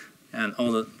 And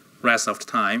all the rest of the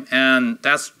time. And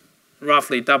that's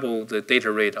roughly double the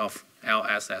data rate of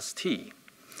LSST.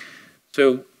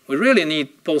 So we really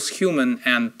need both human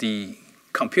and the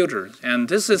computers. And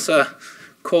this is a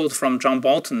quote from John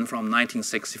Bolton from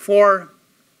 1964.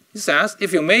 He says,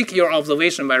 if you make your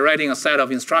observation by writing a set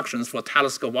of instructions for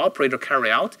telescope operator to carry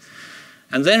out,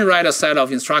 and then write a set of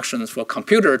instructions for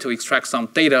computer to extract some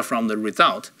data from the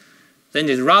result, then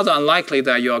it's rather unlikely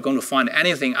that you are going to find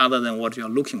anything other than what you're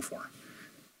looking for.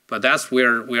 But that's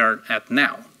where we are at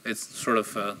now. It's sort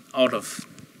of out of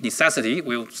necessity.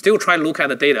 We'll still try to look at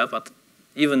the data, but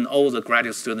even all the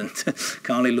graduate students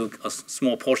can only look a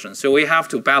small portion. So we have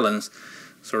to balance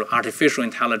sort of artificial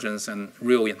intelligence and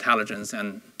real intelligence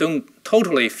and don't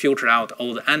totally filter out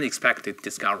all the unexpected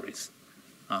discoveries.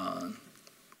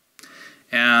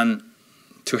 And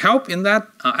to help in that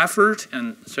effort,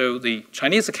 and so the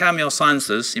Chinese Academy of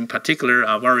Sciences in particular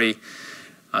are very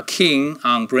keen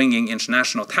on bringing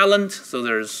international talent. So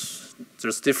there's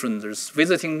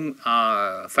visiting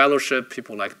fellowship,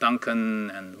 people like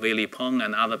Duncan and Wei Li Peng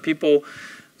and other people.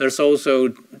 There's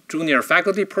also junior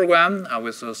faculty program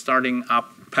with a starting up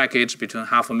package between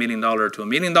 $500,000 to $1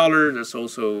 million. There's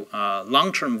also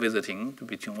long-term visiting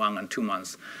between 1 and 2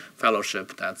 months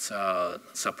fellowship that's has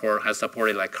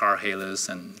supported like Carl Hayles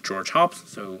and George Hobbs.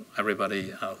 So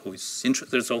everybody who is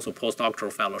interested. There's also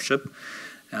postdoctoral fellowship.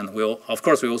 And of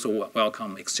course, we also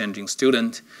welcome exchanging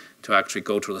students to actually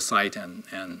go to the site and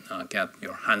get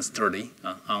your hands dirty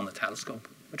on the telescope,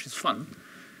 which is fun.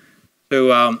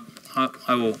 So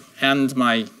I will end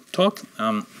my talk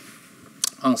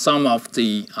on some of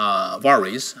the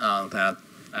worries that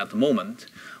at the moment.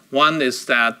 One is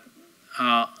that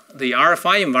the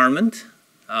RFI environment,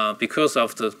 because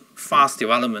of the fast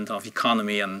development of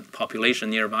economy and population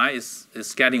nearby,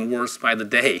 is getting worse by the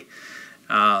day.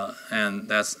 And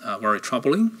that's very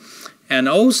troubling. And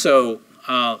also,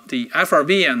 the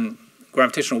FRB and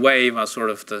gravitational wave are sort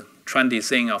of the trendy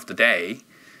thing of the day.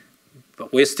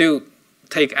 But we still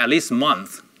take at least a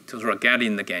month to sort of get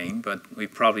in the game, but we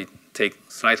probably take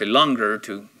slightly longer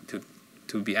to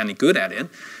be any good at it.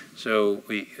 So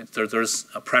there's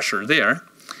a pressure there.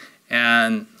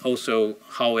 And also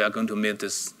how we are going to meet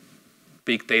this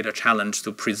big data challenge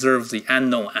to preserve the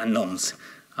unknown unknowns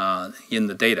in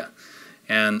the data.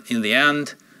 And in the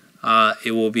end,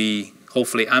 it will be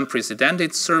hopefully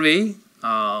unprecedented survey.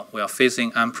 We are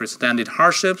facing unprecedented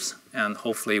hardships, and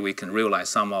hopefully we can realize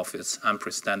some of its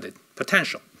unprecedented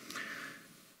potential.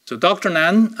 So Dr.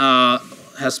 Nan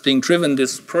has been driven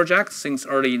this project since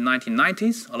early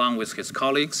 1990s, along with his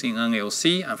colleagues in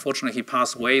NAOC. Unfortunately, he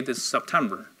passed away this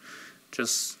September,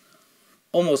 just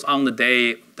almost on the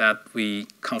day that we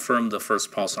confirmed the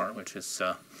first pulsar, which is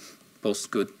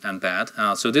both good and bad.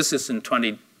 So this is in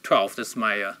 2012. This is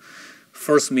my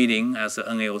first meeting as an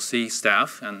NAOC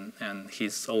staff, and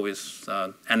he's always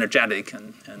energetic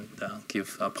and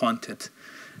give pointed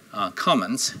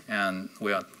comments, and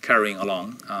we are carrying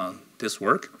along this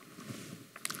work.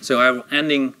 So I'm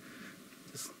ending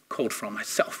this quote from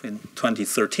myself in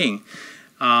 2013.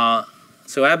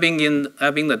 So I've been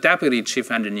the deputy chief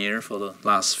engineer for the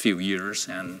last few years,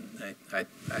 and I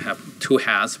have 2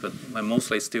 hats, but I'm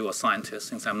mostly still a scientist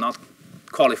since I'm not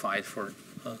qualified for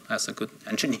as a good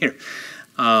engineer,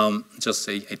 just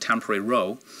a temporary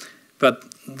role. But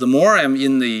the more I'm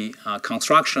in the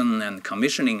construction and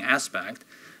commissioning aspect,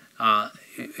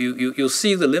 you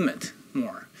see the limit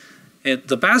more.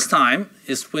 The best time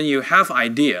is when you have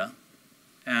idea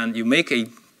and you make a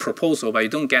proposal but you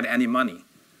don't get any money.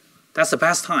 That's the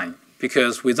best time,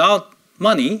 because without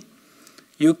money,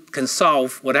 you can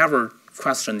solve whatever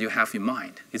question you have in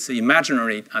mind. It's an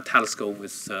imaginary telescope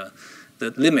with the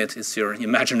limit is your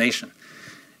imagination.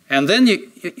 And then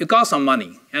you got some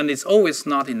money, and it's always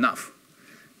not enough.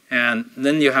 And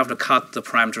then you have to cut the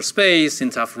parameter space.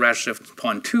 Instead of redshift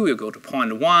 0.2, you go to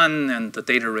 0.1, and the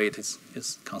data rate is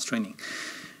constraining.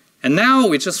 And now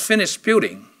we just finished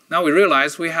building. Now we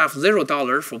realize we have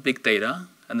 $0 for big data,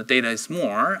 and the data is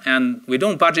more, and we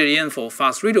don't budget in for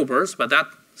fast radio bursts, but that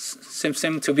seems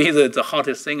to be the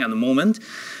hottest thing at the moment.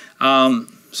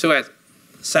 So I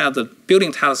said the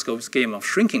building telescope is a game of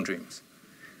shrinking dreams.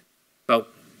 But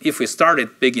if we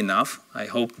started big enough, I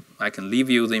hope I can leave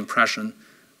you the impression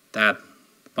that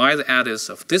by the Ides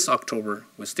of this October,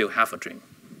 we still have a dream.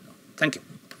 Thank you.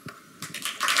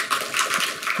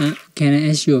 Can I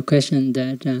ask you a question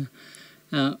that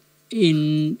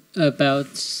in about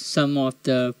some of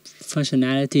the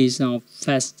functionalities of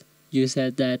FAST, you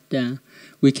said that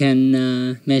we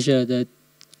can measure the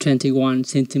 21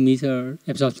 centimeter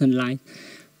absorption light,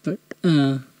 but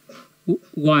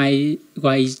why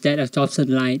is that absorption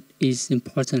light is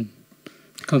important?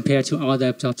 compared to all the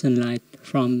absorption light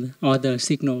from all the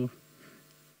signal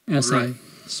outside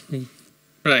space.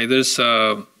 Right. There's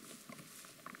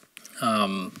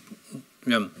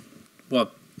well,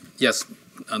 yes.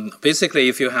 Basically,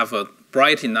 if you have a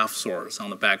bright enough source on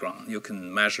the background, you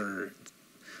can measure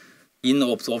in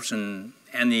absorption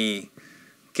any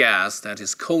gas that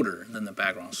is colder than the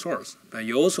background source. But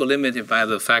you're also limited by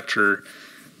the factor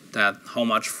that how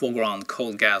much foreground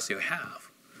cold gas you have.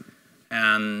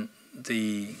 And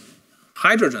the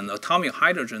hydrogen, the atomic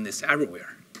hydrogen, is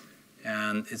everywhere.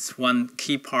 And it's one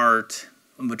key part,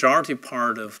 a majority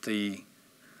part of the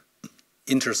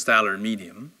interstellar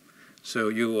medium. So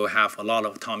you will have a lot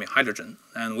of atomic hydrogen.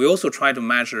 And we also try to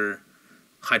measure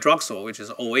hydroxyl, which is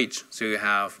OH. So you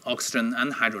have oxygen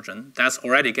and hydrogen. That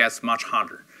already gets much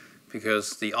harder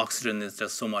because the oxygen is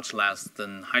just so much less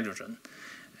than hydrogen.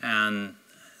 And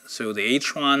so the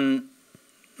H1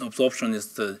 absorption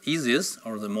is the easiest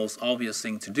or the most obvious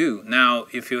thing to do. Now,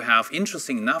 if you have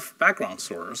interesting enough background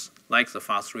source, like the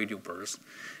fast radio burst,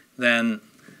 then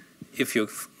if you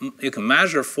can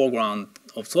measure foreground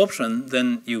absorption,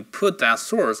 then you put that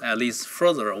source at least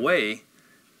further away,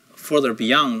 further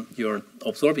beyond your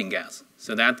absorbing gas.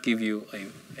 So that gives you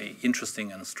a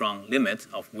interesting and strong limit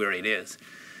of where it is.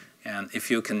 And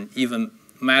if you can even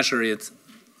measure it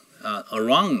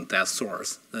around that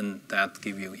source, then that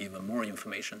gives you even more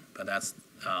information. But that's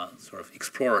sort of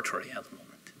exploratory at the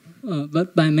moment.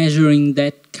 But by measuring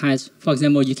that kind, for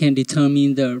example, you can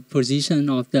determine the position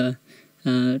of the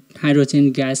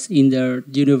hydrogen gas in the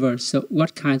universe. So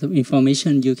what kind of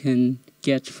information you can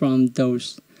get from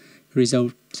those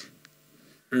results?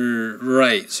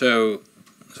 Right. So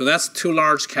that's two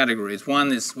large categories.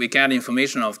 One is we get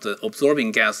information of the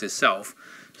absorbing gas itself.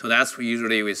 So that's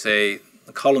usually we say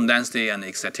the column density and the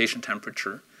excitation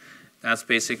temperature. That's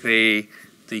basically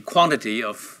the quantity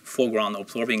of foreground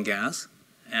absorbing gas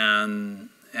and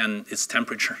its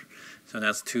temperature. So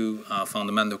that's two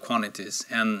fundamental quantities.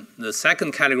 And the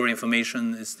second category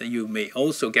information is that you may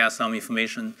also get some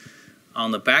information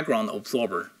on the background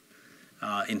absorber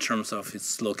in terms of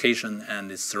its location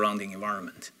and its surrounding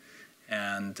environment.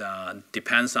 And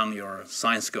depends on your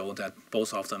science goal that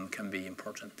both of them can be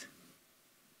important.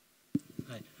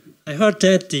 I heard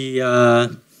that the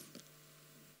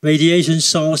radiation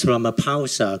source from a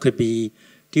pulsar could be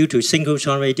due to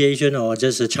synchrotron radiation or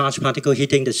just a charged particle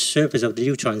hitting the surface of the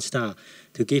neutron star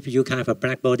to give you kind of a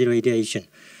black body radiation.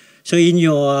 So in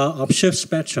your observed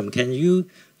spectrum, can you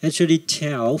actually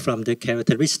tell from the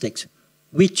characteristics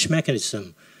which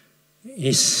mechanism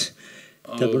is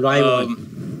the right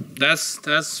one?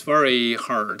 That's very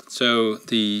hard. So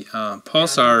the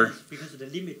pulsar... Because of the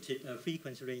limited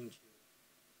frequency range.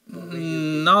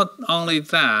 Not only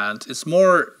that, it's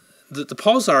more... The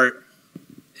pulsar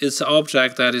is an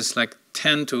object that is like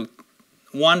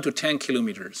 1 to 10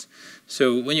 kilometers.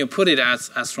 So when you put it at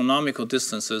astronomical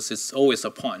distances, it's always a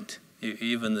point.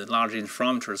 Even the large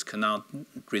interferometers cannot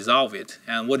resolve it.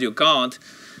 And what you got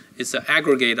is an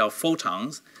aggregate of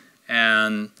photons,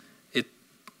 and it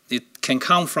can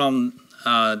come from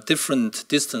different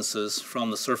distances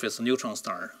from the surface of neutron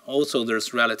star. Also, there's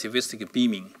relativistic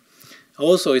beaming.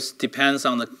 Also, it depends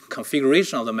on the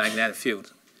configuration of the magnetic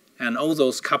field. And all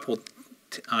those coupled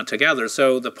together.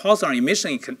 So the pulsar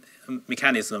emission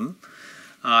mechanism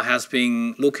has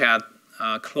been looked at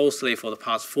closely for the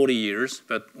past 40 years,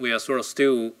 but we are sort of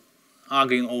still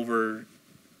arguing over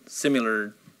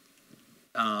similar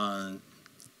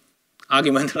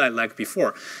argument like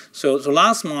before. So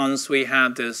last month we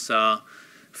had this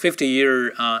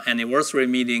 50-year anniversary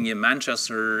meeting in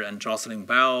Manchester, and Jocelyn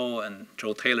Bell and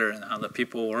Joe Taylor and other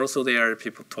people were also there.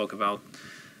 People talk about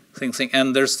things.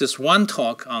 And there's this one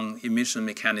talk on emission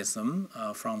mechanism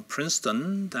from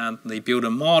Princeton that they built a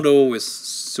model with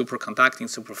superconducting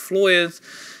superfluid.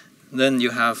 Then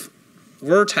you have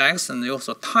vortex, and they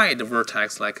also tie the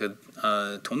vortex like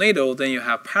a tornado. Then you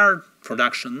have power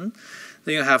production.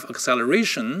 Then you have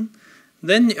acceleration.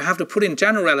 Then you have to put in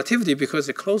general relativity because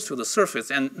it's close to the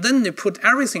surface. And then you put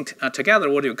everything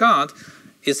together. What you got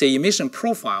is an emission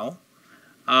profile,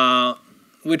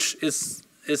 which is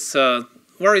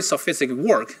very sophisticated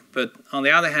work, but on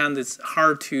the other hand, it's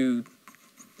hard to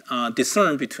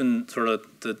discern between sort of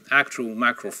the actual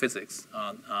macrophysics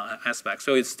aspect.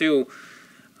 So it's still,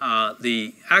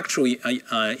 the actual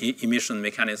emission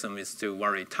mechanism is still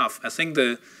very tough. I think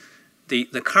the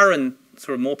current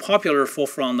sort of more popular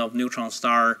forefront of neutron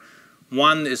star,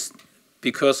 one is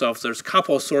because of there's a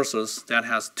couple of sources that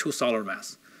has 2 solar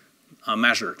mass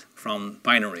measured from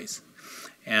binaries.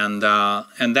 And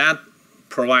that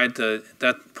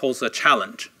that pose a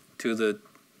challenge to the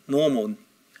normal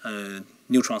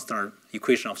neutron star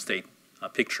equation of state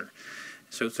picture.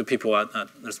 So people are,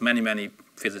 there's many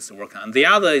physicists working on. The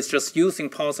other is just using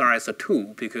pulsar as a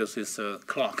tool because it's a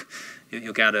clock.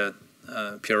 You get a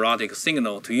periodic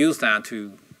signal to use that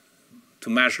to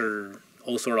measure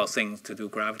all sorts of things, to do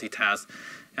gravity tests.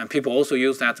 And people also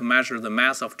use that to measure the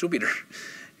mass of Jupiter.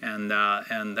 And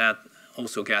that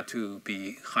also get to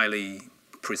be highly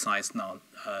precise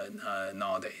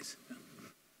nowadays.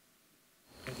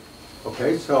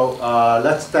 Okay, so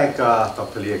let's thank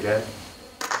Dr. Lee again.